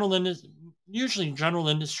in usually general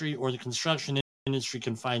industry or the construction industry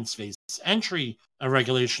confined space entry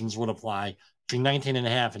regulations would apply between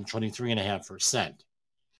 19.5% and 23.5%.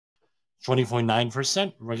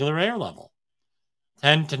 20.9% regular air level.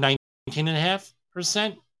 10 to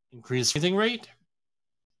 19.5% increased breathing rate.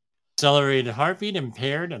 Accelerated heartbeat,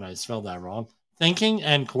 impaired, and I spelled that wrong, thinking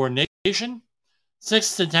and coordination.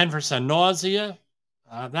 6 to 10% nausea.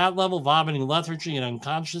 That level, vomiting, lethargy, and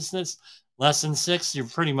unconsciousness. Less than 6, you're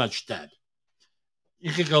pretty much dead.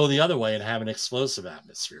 You could go the other way and have an explosive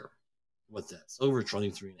atmosphere with this, over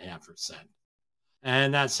 23.5%.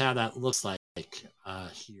 And that's how that looks like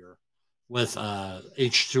here with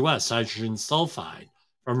H2S, hydrogen sulfide,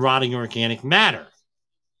 from rotting organic matter.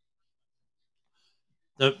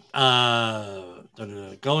 Going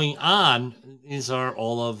on, these are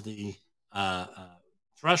all of the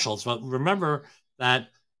thresholds. But remember that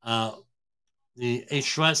the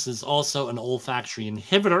H2S is also an olfactory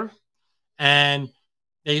inhibitor. And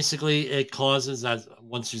basically, it causes that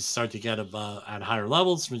once you start to get at higher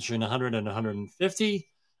levels, between 100 and 150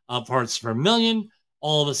 parts per million,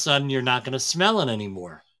 all of a sudden you're not going to smell it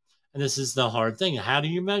anymore. And this is the hard thing. How do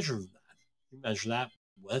you measure that? You measure that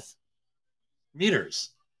with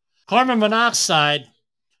meters. Carbon monoxide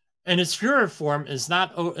in its pure form is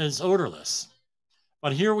odorless.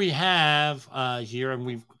 But here we have and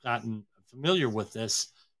we've gotten familiar with this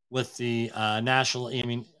with the National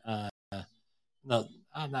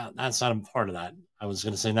no, that's not a part of that. I was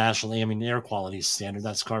going to say National Ambient Air Quality Standard.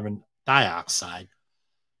 That's carbon dioxide.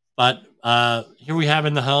 But here we have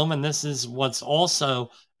in the home, and this is what's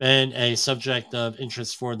also been a subject of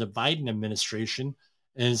interest for the Biden administration,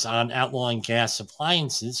 is on outlawing gas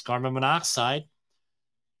appliances, carbon monoxide,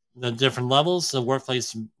 the different levels. The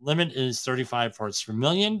workplace limit is 35 parts per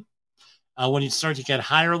million. When you start to get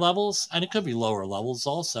higher levels, and it could be lower levels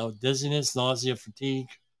also, dizziness, nausea, fatigue,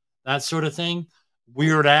 that sort of thing.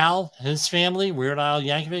 Weird Al, his family, Weird Al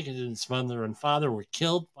Yankovic, and his mother and father were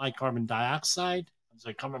killed by carbon dioxide.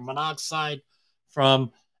 So carbon monoxide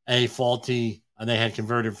from a faulty, and they had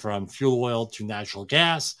converted from fuel oil to natural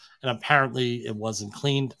gas, and apparently it wasn't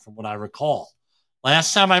cleaned from what I recall.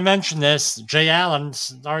 Last time I mentioned this, Jay Allen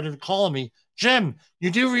started calling me, Jim, you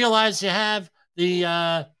do realize you have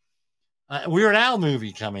the Weird Al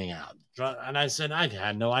movie coming out? And I said, I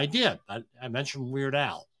had no idea. I mentioned Weird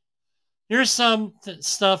Al. Here's some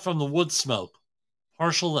stuff from the Woodsmoke,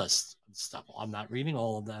 partial list of stuff. I'm not reading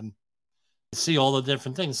all of them. You see all the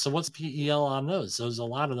different things. So what's PEL on those? A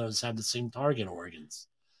lot of those have the same target organs.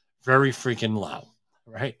 Very freaking low,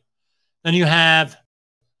 right? Then you have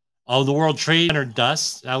the World Trade Center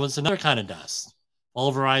dust. That was another kind of dust.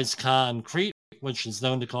 Pulverized concrete, which is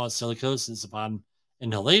known to cause silicosis upon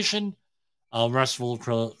inhalation. Restful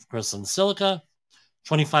crystalline silica.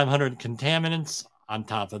 2,500 contaminants on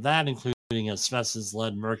top of that, including asbestos,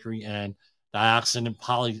 lead, mercury, and dioxin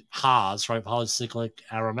polycyclic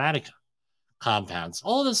aromatic compounds.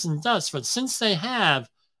 All this in dust, but since they have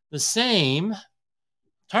the same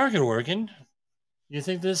target organ, you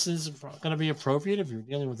think this is going to be appropriate if you're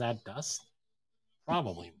dealing with that dust?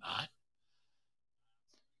 Probably not.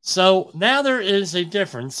 So now there is a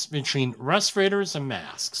difference between respirators and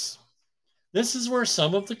masks. This is where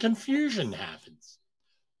some of the confusion happens.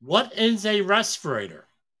 What is a respirator?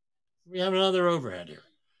 We have another overhead here.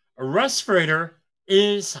 A respirator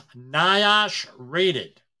is NIOSH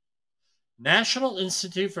rated. National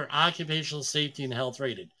Institute for Occupational Safety and Health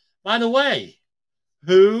rated. By the way,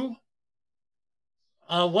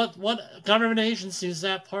 what government agency is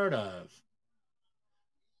that part of?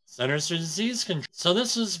 Centers for Disease Control. So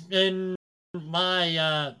this has been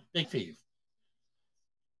my big peeve.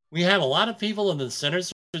 We have a lot of people in the Centers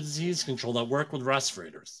for Disease Control that work with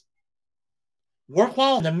respirators. More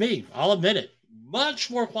qualified than me, I'll admit it. Much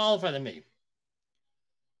more qualified than me.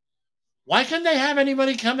 Why couldn't they have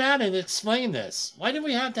anybody come out and explain this? Why did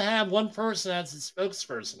we have to have one person as a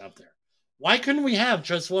spokesperson up there? Why couldn't we have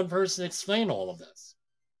just one person explain all of this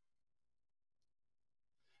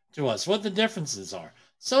to us, what the differences are?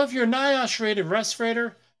 So if you're a NIOSH rated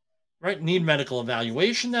respirator, right, need medical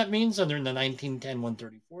evaluation, that means under the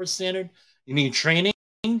 1910-134 standard, you need training.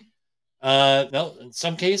 No, in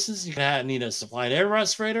some cases, you need a supplied air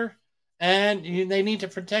respirator, and they need to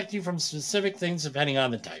protect you from specific things depending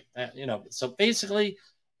on the type. So basically,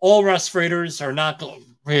 all respirators are not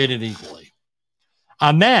created equally.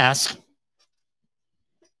 A mask,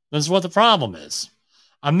 this is what the problem is.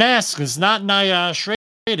 A mask is not NIOSH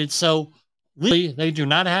rated, so really, they do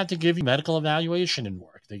not have to give you medical evaluation in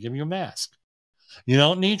work. They give you a mask. You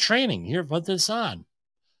don't need training. Here, put this on.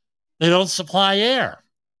 They don't supply air.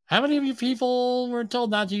 How many of you people were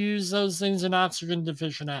told not to use those things in oxygen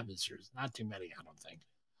deficient atmospheres? Not too many, I don't think.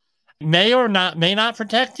 May not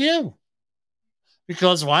protect you.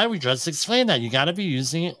 Because why? We just explained that. You got to be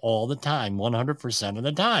using it all the time, 100% of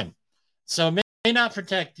the time. So it may not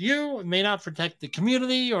protect you, it may not protect the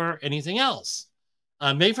community or anything else.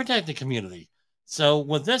 May protect the community. So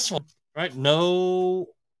with this one, right, there's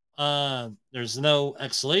no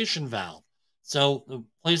exhalation valve. So the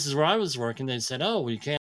places where I was working, they said, oh, we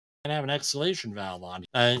can't have an exhalation valve on.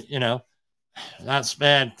 That's a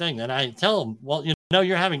bad thing. And I tell them, well,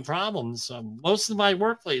 you're having problems. Most of my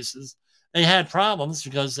workplaces, they had problems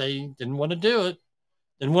because they didn't want to do it,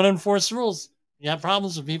 didn't want to enforce the rules. You have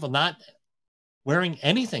problems with people not wearing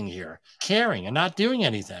anything here, caring and not doing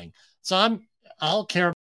anything. So I'll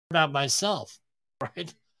care about myself,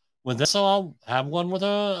 right? With this, so I'll have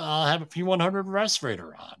a P100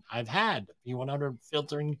 respirator on. I've had a P100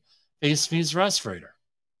 filtering face piece respirator.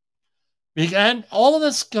 And all of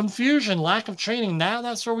this confusion, lack of training, now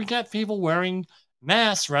that's where we get people wearing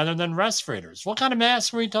masks rather than respirators. What kind of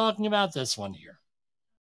mask are we talking about this one here?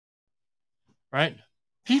 Right?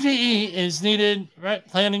 PPE is needed, right?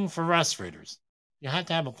 Planning for respirators. You have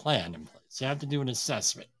to have a plan in place. You have to do an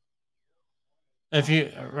assessment if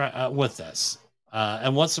you with this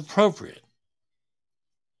and what's appropriate.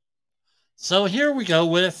 So here we go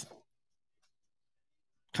with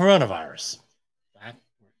coronavirus. Back,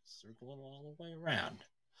 we're circling all the way around.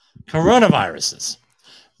 Coronaviruses.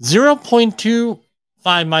 0.25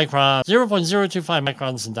 microns, 0.025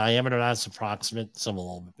 microns in diameter. That's approximate, some a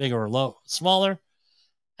little bit bigger or smaller.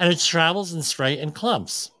 And it travels in spray in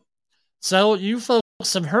clumps. So you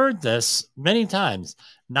folks have heard this many times.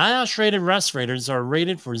 NIOSH rated respirators are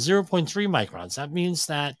rated for 0.3 microns. That means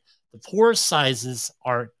that the pore sizes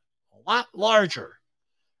are a lot larger,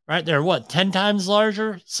 right? They're what, 10 times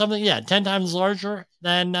larger? 10 times larger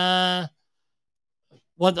than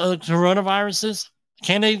what the coronavirus is.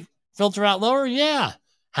 Can they filter out lower? Yeah.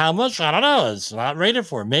 How much? I don't know. It's not rated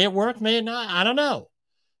for. May it work? May it not? I don't know.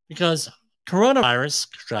 Because coronavirus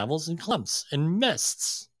travels in clumps, in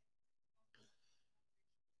mists.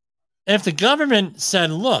 If the government said,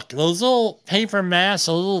 look, those little paper masks,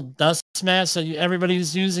 those little dust masks that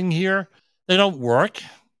everybody's using here, they don't work.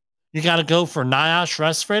 You got to go for NIOSH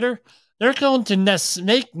respirator. They're going to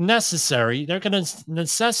they're going to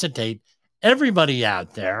necessitate everybody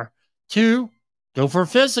out there to go for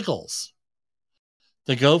physicals,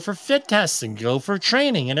 to go for fit testing, go for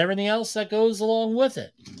training, and everything else that goes along with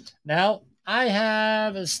it. Now, I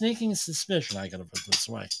have a sneaking suspicion. I got to put this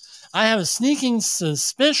away. I have a sneaking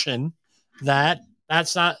suspicion that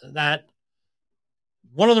that's not that.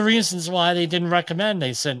 One of the reasons why they didn't recommend,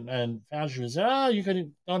 they said, and Fauci was,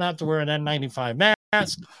 you don't have to wear an N95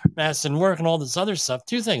 mask, masks didn't work, and all this other stuff.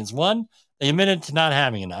 Two things. One, they admitted to not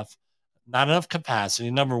having not enough capacity.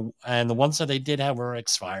 And the ones that they did have were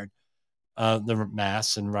expired. The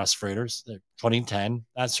masks and respirators, the 2010,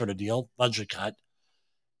 that sort of deal, budget cut.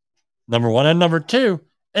 Number one. And number two,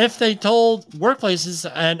 if they told workplaces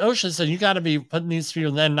and OSHA said you got to be putting these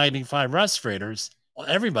people in N95 respirators,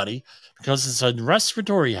 everybody, because it's a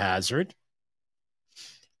respiratory hazard,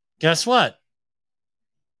 guess what?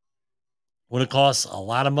 Would have cost a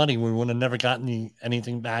lot of money. We would have never gotten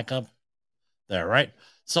anything back up there, right?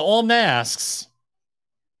 So all masks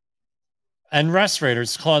and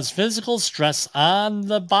respirators cause physical stress on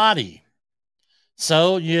the body.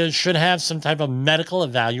 So you should have some type of medical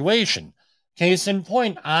evaluation. Case in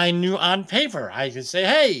point, I knew on paper, I could say,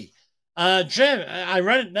 hey, Jim, I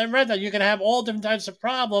read that you can have all different types of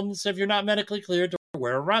problems if you're not medically cleared to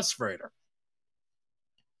wear a respirator.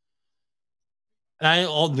 And I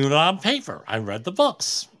all knew it on paper. I read the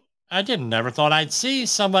books. I never thought I'd see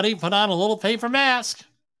somebody put on a little paper mask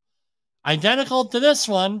identical to this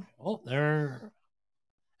one. And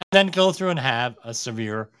then go through and have a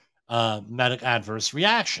severe medical adverse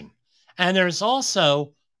reaction. And there's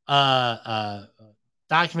also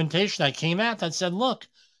documentation that came out that said, look,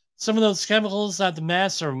 some of those chemicals that the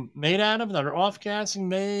masks are made out of that are off-gassing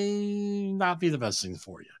may not be the best thing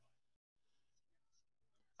for you.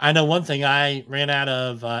 I know one thing. I ran out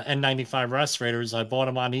of N95 respirators. I bought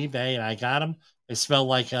them on eBay and I got them. They smell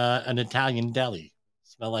like an Italian deli.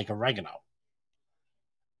 Smell like oregano.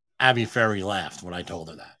 Abby Ferry laughed when I told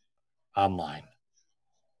her that online.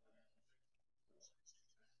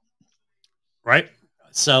 Right?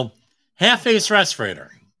 So, half-face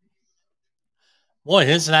respirator. Boy,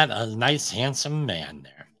 isn't that a nice, handsome man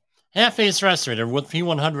there. Half-face respirator with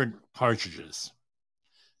P100 cartridges.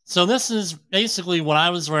 So this is basically what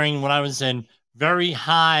I was wearing when I was in very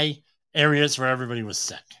high areas where everybody was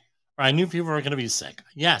sick. Or I knew people were going to be sick.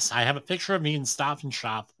 Yes, I have a picture of me in Stop and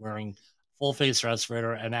Shop wearing full-face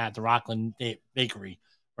respirator and at the Rockland Bakery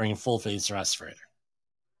wearing a full-face respirator.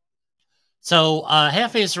 So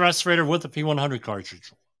half-face respirator with a P100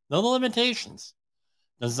 cartridge. No limitations.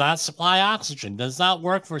 Does not supply oxygen. Does not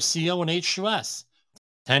work for CO and H2S.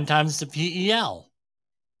 10 times the PEL.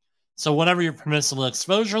 So whatever your permissible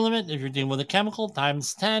exposure limit, if you're dealing with a chemical,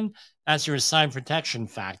 times 10, that's your assigned protection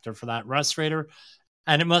factor for that respirator.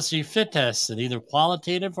 And it must be fit tested, either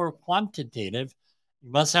qualitative or quantitative.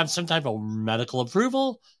 You must have some type of medical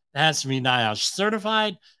approval. It has to be NIOSH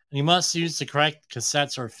certified. And you must use the correct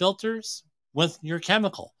cassettes or filters with your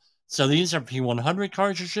chemical. So these are P100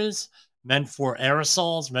 cartridges meant for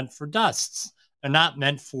aerosols, meant for dusts. They're not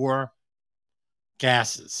meant for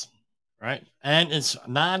gases. Right? And it's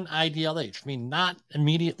non-IDLH, I mean, not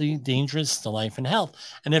immediately dangerous to life and health.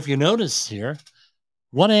 And if you notice here,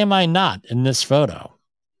 what am I not in this photo?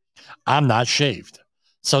 I'm not shaved.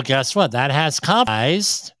 So guess what? That has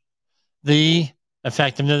compromised the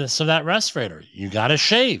effectiveness of that respirator. You got to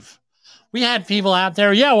shave. We had people out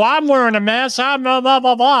there, I'm wearing a mask. I'm blah, blah,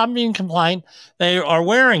 blah, blah. I'm being compliant. They are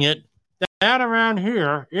wearing it down around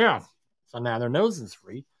here. Yeah. So now their nose is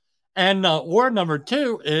free. And or number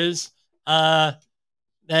two is,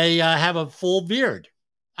 they have a full beard.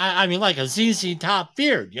 I mean, like a ZZ Top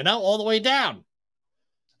beard, all the way down.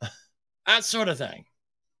 That sort of thing.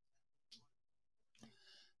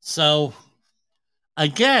 So,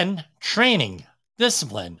 again, training,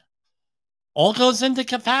 discipline. All goes into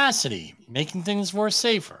capacity, making things more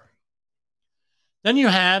safer. Then you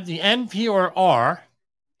have the NPR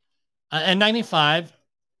N95,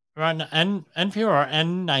 NPR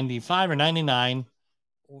N95 or 99,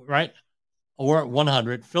 right? Or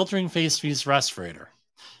 100 filtering face piece respirator.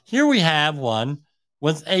 Here we have one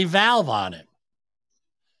with a valve on it.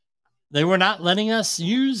 They were not letting us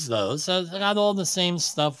use those. So they got all the same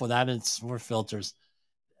stuff without its more filters.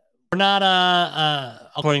 We're not,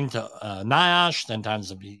 according to NIOSH, 10 times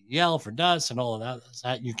the BEL for dust and all of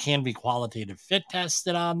that. You can be qualitative fit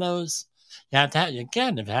tested on those. You have to have,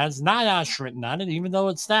 again, if it has NIOSH written on it, even though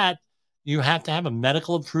it's that, you have to have a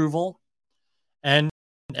medical approval and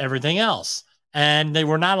everything else. And they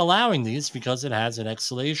were not allowing these because it has an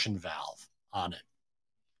exhalation valve on it.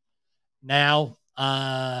 Now,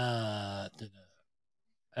 the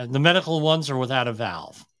medical ones are without a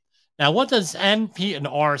valve. Now, what does N, P, and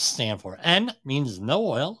R stand for? N means no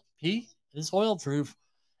oil, P is oil proof,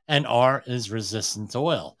 and R is resistant to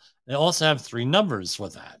oil. They also have 3 numbers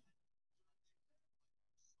with that.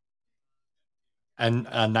 And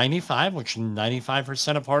 95, which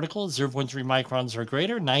 95% of particles, 0.3 microns or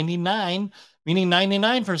greater. 99, meaning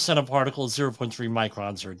 99% of particles, 0.3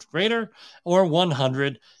 microns or greater. Or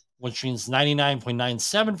 100, which means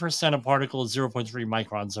 99.97% of particles, 0.3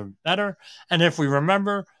 microns or better. And if we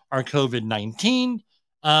remember, our COVID-19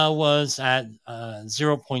 was at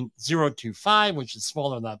 0.025, which is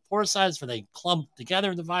smaller than that pore size, where they clump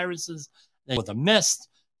together the viruses with a mist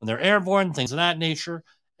when they're airborne, things of that nature.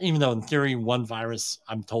 Even though in theory, one virus,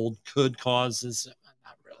 I'm told, could cause this.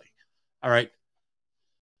 Not really. All right.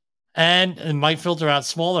 And it might filter out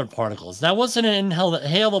smaller particles. That wasn't an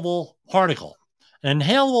inhalable particle. An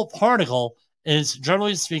inhalable particle is,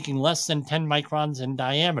 generally speaking, less than 10 microns in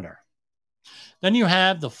diameter. Then you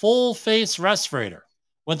have the full face respirator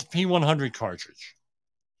with the P100 cartridge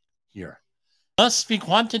here. Must be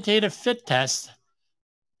quantitative fit test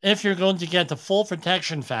if you're going to get the full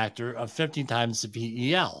protection factor of 50 times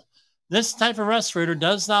the PEL. This type of respirator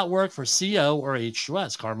does not work for CO or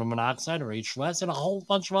H2S, carbon monoxide or H2S, and a whole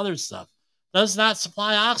bunch of other stuff. Does not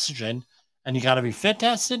supply oxygen, and you got to be fit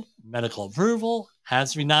tested, medical approval,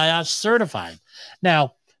 has to be NIOSH certified.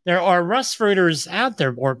 Now, there are respirators out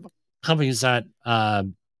there, or companies that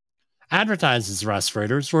advertise as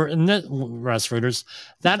respirators, or respirators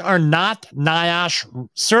that are not NIOSH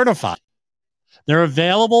certified. They're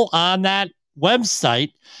available on that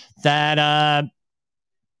website that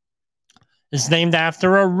is named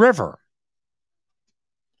after a river.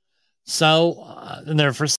 So, and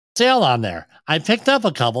they're for sale on there. I picked up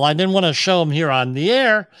a couple. I didn't want to show them here on the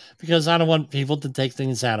air because I don't want people to take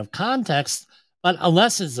things out of context. But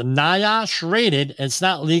unless it's a NIOSH rated, it's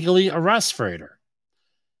not legally a respirator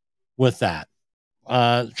with that.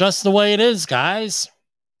 Just the way it is, guys.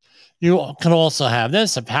 You can also have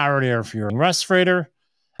this, a powered air fueling respirator.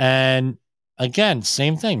 And again,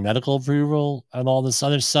 same thing, medical approval and all this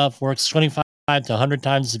other stuff works 25 to 100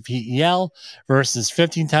 times the PEL versus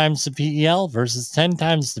 15 times the PEL versus 10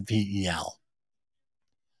 times the PEL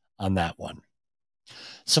on that one.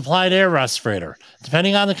 Supplied air respirator.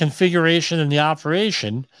 Depending on the configuration and the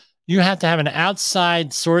operation, you have to have an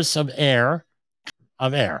outside source of air,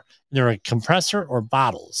 either a compressor or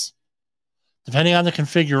bottles. Depending on the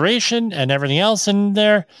configuration and everything else in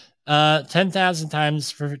there, 10,000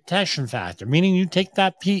 times for protection factor, meaning you take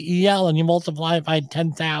that PEL and you multiply it by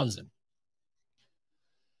 10,000.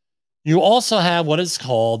 You also have what is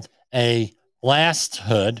called a blast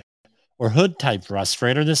hood or hood type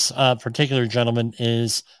respirator. This particular gentleman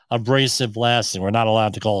is abrasive blasting. We're not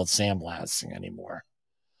allowed to call it sandblasting anymore.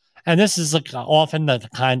 And this is often the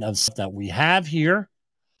kind of stuff that we have here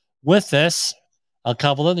with this. A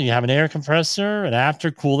couple of them, you have an air compressor, an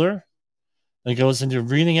after cooler that goes into a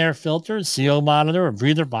breathing air filter, a CO monitor, a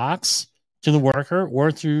breather box to the worker,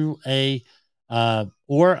 or through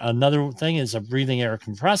or another thing is a breathing air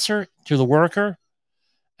compressor to the worker.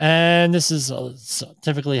 And this is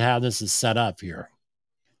typically how this is set up here.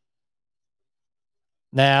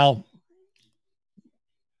 Now,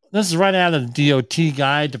 this is right out of the DOT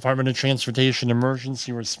guide, Department of Transportation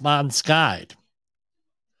Emergency Response Guide.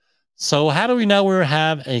 So how do we know we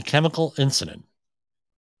have a chemical incident?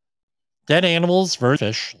 Dead animals, versus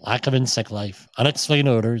fish, lack of insect life, unexplained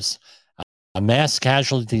odors, a mass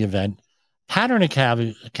casualty event, pattern of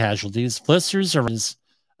casualties, blisters or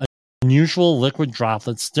unusual liquid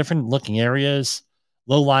droplets, different looking areas,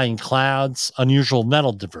 low-lying clouds, unusual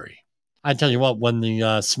metal debris. I tell you what, when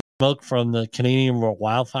the smoke from the Canadian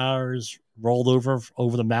wildfires rolled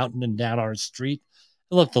over the mountain and down our street,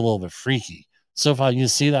 it looked a little bit freaky. So if you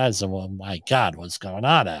see that as, oh my God, what's going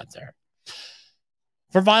on out there?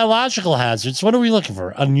 For biological hazards, what are we looking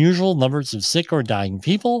for? Unusual numbers of sick or dying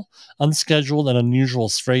people, unscheduled and unusual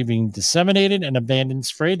spray being disseminated, and abandoned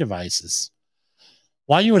spray devices.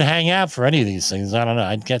 Why you would hang out for any of these things, I don't know.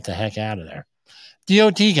 I'd get the heck out of there.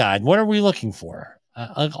 DOT guide, what are we looking for?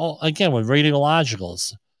 Again, with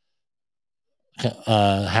radiologicals,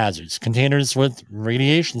 hazards, containers with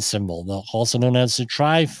radiation symbol, also known as the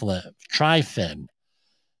trifin,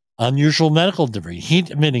 unusual medical debris,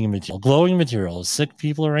 heat emitting material, glowing materials, sick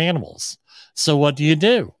people or animals. So what do you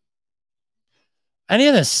do? Any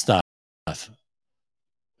of this stuff.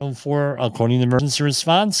 For according to the emergency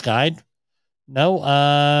response guide, no,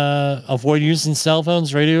 avoid using cell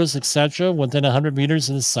phones, radios, etc. within 100 meters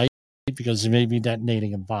of the site because you may be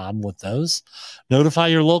detonating a bomb with those. Notify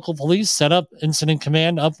your local police, set up incident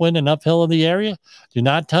command upwind and uphill of the area. Do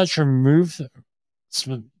not touch or move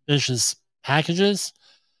suspicious packages.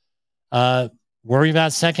 Worry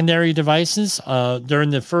about secondary devices. During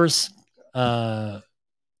the first World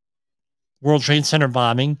Trade Center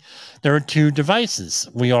bombing, there were two devices.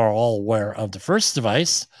 We are all aware of the first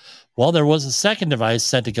device. Well, there was a second device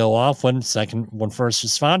set to go off when first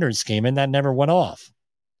responders came in. That never went off.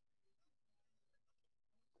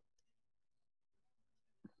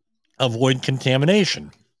 Avoid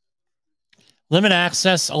contamination. Limit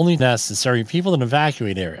access only necessary people in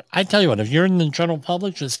evacuate area. I tell you what, if you're in the general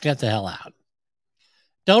public, just get the hell out.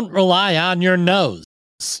 Don't rely on your nose.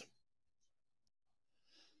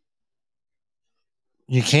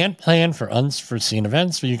 You can't plan for unforeseen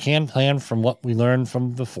events, but you can plan from what we learned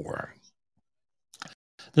from before.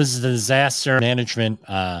 This is the disaster management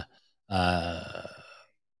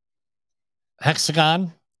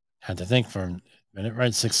hexagon. Had to think for a minute,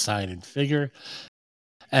 right? Six-sided figure.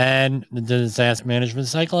 And the disaster management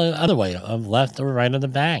cycle, other way, of left or right of the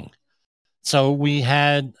bang. So we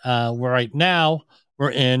had, right now,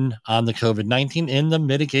 we're on the COVID-19 in the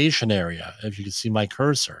mitigation area, if you can see my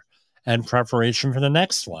cursor, and preparation for the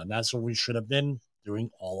next one. That's what we should have been doing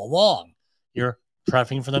all along. You're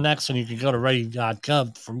prepping for the next one. You can go to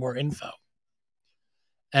ready.gov for more info.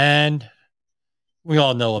 And we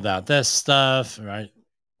all know about this stuff, right?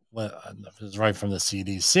 Well, it's right from the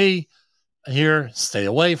CDC. Here, stay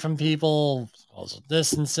away from people, social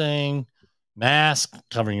distancing, mask,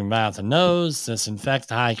 covering your mouth and nose, disinfect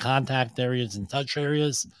high contact areas and touch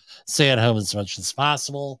areas, stay at home as much as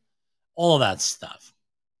possible, all of that stuff.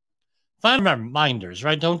 Find reminders,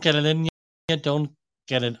 right? Don't get it in you, don't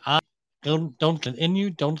get it on, don't get it in you,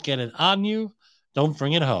 don't get it on you, don't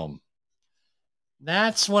bring it home.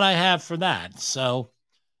 That's what I have for that. So,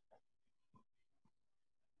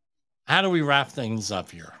 how do we wrap things up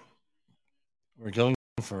here? We're going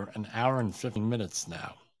for an hour and 15 minutes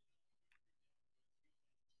now.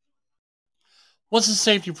 What's a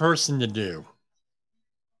safety person to do?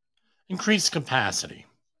 Increase capacity.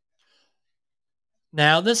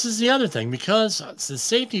 Now, this is the other thing, because the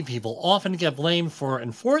safety people often get blamed for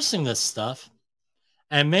enforcing this stuff,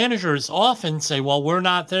 and managers often say, well, we're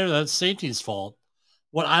not there, that's safety's fault.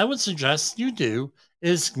 What I would suggest you do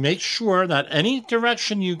is make sure that any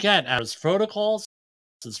direction you get as protocols,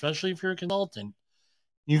 especially if you're a consultant,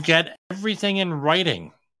 you get everything in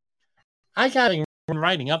writing. I got it in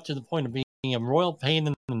writing up to the point of being a royal pain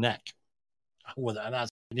in the neck. Well, I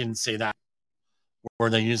didn't say that,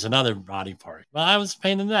 where they use another body part. Well, I was a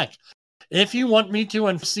pain in the neck. If you want me to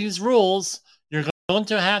enforce these rules, you're going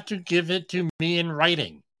to have to give it to me in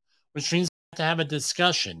writing, which means you have to have a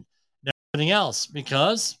discussion and everything else,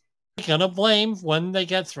 because they're going to blame when they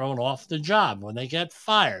get thrown off the job, when they get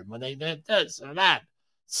fired, when they get this or that,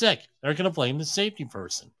 sick. They're going to blame the safety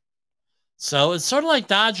person. So it's sort of like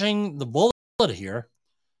dodging the bullet here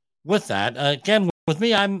with that. Again, with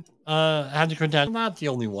me, I'm have the credentials. I'm not the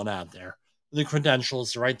only one out there with the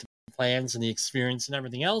credentials to write the plans and the experience and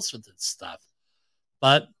everything else with this stuff.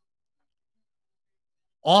 But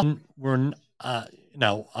often we're,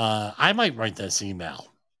 I might write this email.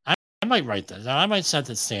 I might write this. I might set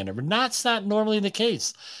the standard, but that's not normally the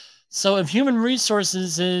case. So if human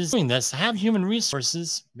resources is doing this, have human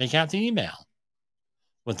resources make out the email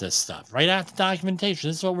with this stuff, right after documentation.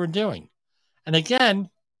 This is what we're doing. And again,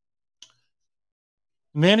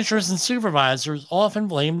 managers and supervisors often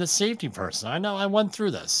blame the safety person. I know I went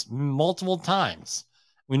through this multiple times.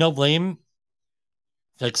 We know blame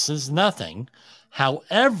fixes nothing.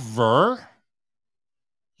 However,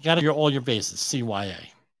 you got to cover all your bases, CYA.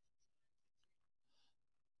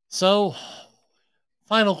 So,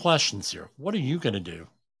 final questions here. What are you going to do?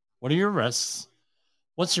 What are your risks?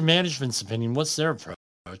 What's your management's opinion? What's their approach?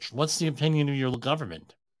 What's the opinion of your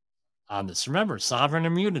government on this? Remember, sovereign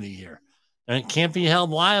immunity here. And it can't be held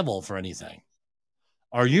liable for anything.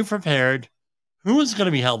 Are you prepared? Who is going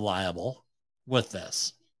to be held liable with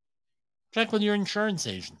this? Check with your insurance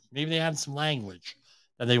agent. Maybe they have some language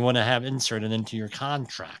that they want to have inserted into your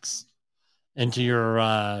contracts, into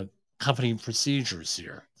your company procedures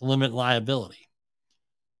here to limit liability.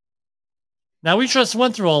 Now, we just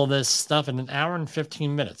went through all of this stuff in an hour and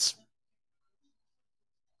 15 minutes.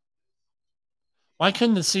 Why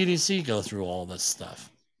couldn't the CDC go through all this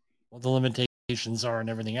stuff? What the limitations are and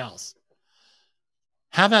everything else.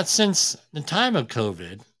 How about since the time of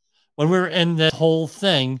COVID, when we were in the whole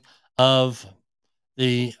thing of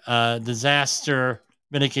the disaster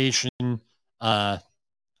mitigation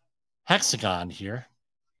hexagon here,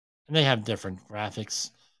 and they have different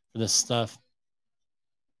graphics for this stuff.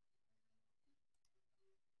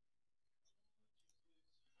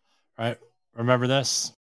 Right? Remember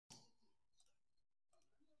this?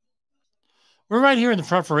 We're right here in the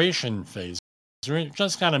preparation phase. We're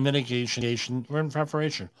just got a mitigation. We're in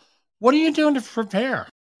preparation. What are you doing to prepare?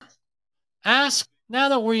 Ask, now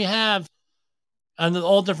that we have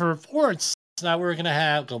all different reports that we're going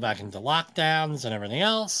to go back into lockdowns and everything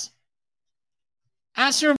else.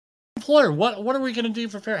 Ask your employer, what are we going to do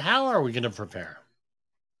to prepare? How are we going to prepare?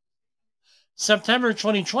 September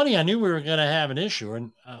 2020, I knew we were going to have an issue,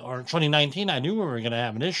 or 2019, I knew we were going to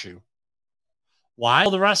have an issue. Why?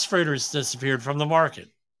 Well, the respirators disappeared from the market.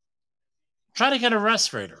 Try to get a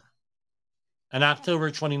respirator in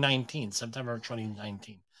October 2019, September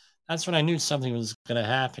 2019. That's when I knew something was going to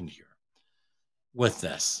happen here with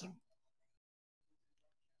this.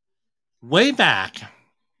 Way back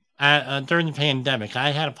during the pandemic,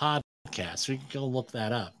 I had a podcast. We can go look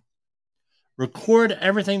that up. Record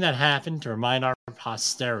everything that happened to remind our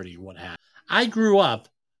posterity what happened. I grew up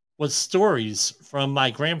with stories from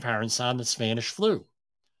my grandparents on the Spanish flu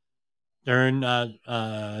during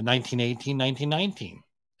 1918, 1919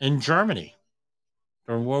 in Germany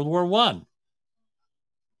during World War I.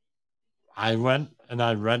 I went and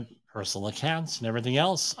I read personal accounts and everything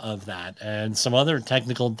else of that and some other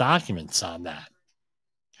technical documents on that.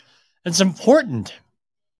 It's important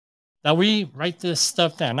that we write this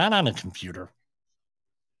stuff down, not on a computer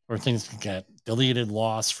where things can get deleted,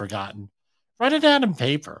 lost, forgotten. Write it down in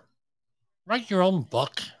paper. Write your own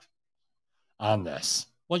book on this,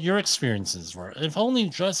 what your experiences were, if only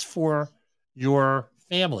just for your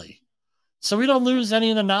family. So we don't lose any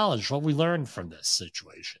of the knowledge, what we learned from this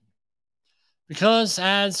situation. Because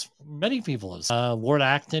as many people have said, Lord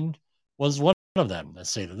Acton was one of them that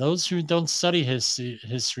say that those who don't study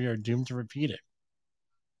history are doomed to repeat it.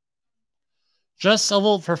 Just a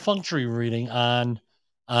little perfunctory reading on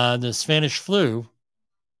the Spanish flu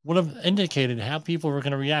would have indicated how people were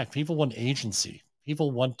going to react. People want agency. People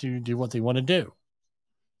want to do what they want to do.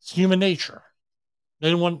 It's human nature. They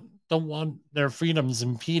don't want their freedoms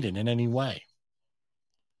impeded in any way.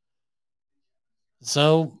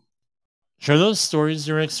 So share those stories,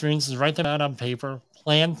 your experiences, write them out on paper,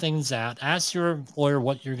 plan things out, ask your employer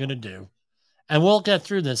what you're going to do, and we'll get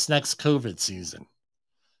through this next COVID season.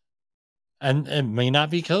 And it may not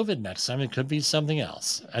be COVID next time. It could be something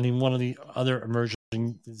else. Any one of the other emerging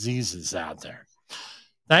diseases out there.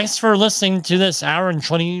 Thanks for listening to this hour and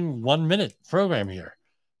 21-minute program here.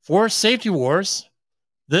 For Safety Wars,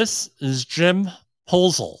 this is Jim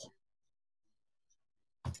Polzel.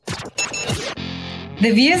 The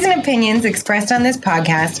views and opinions expressed on this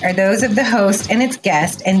podcast are those of the host and its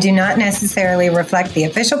guest and do not necessarily reflect the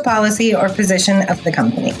official policy or position of the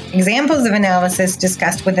company. Examples of analysis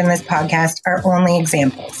discussed within this podcast are only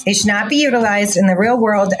examples. They should not be utilized in the real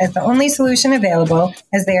world as the only solution available,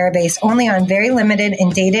 as they are based only on very limited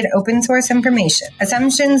and dated open source information.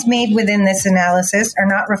 Assumptions made within this analysis are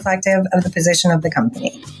not reflective of the position of the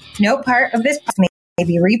company. No part of this may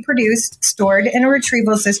be reproduced, stored in a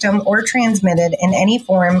retrieval system, or transmitted in any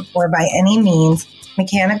form or by any means,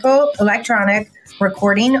 mechanical, electronic,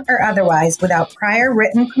 recording, or otherwise, without prior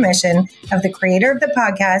written permission of the creator of the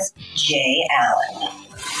podcast, Jay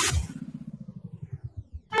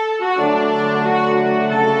Allen.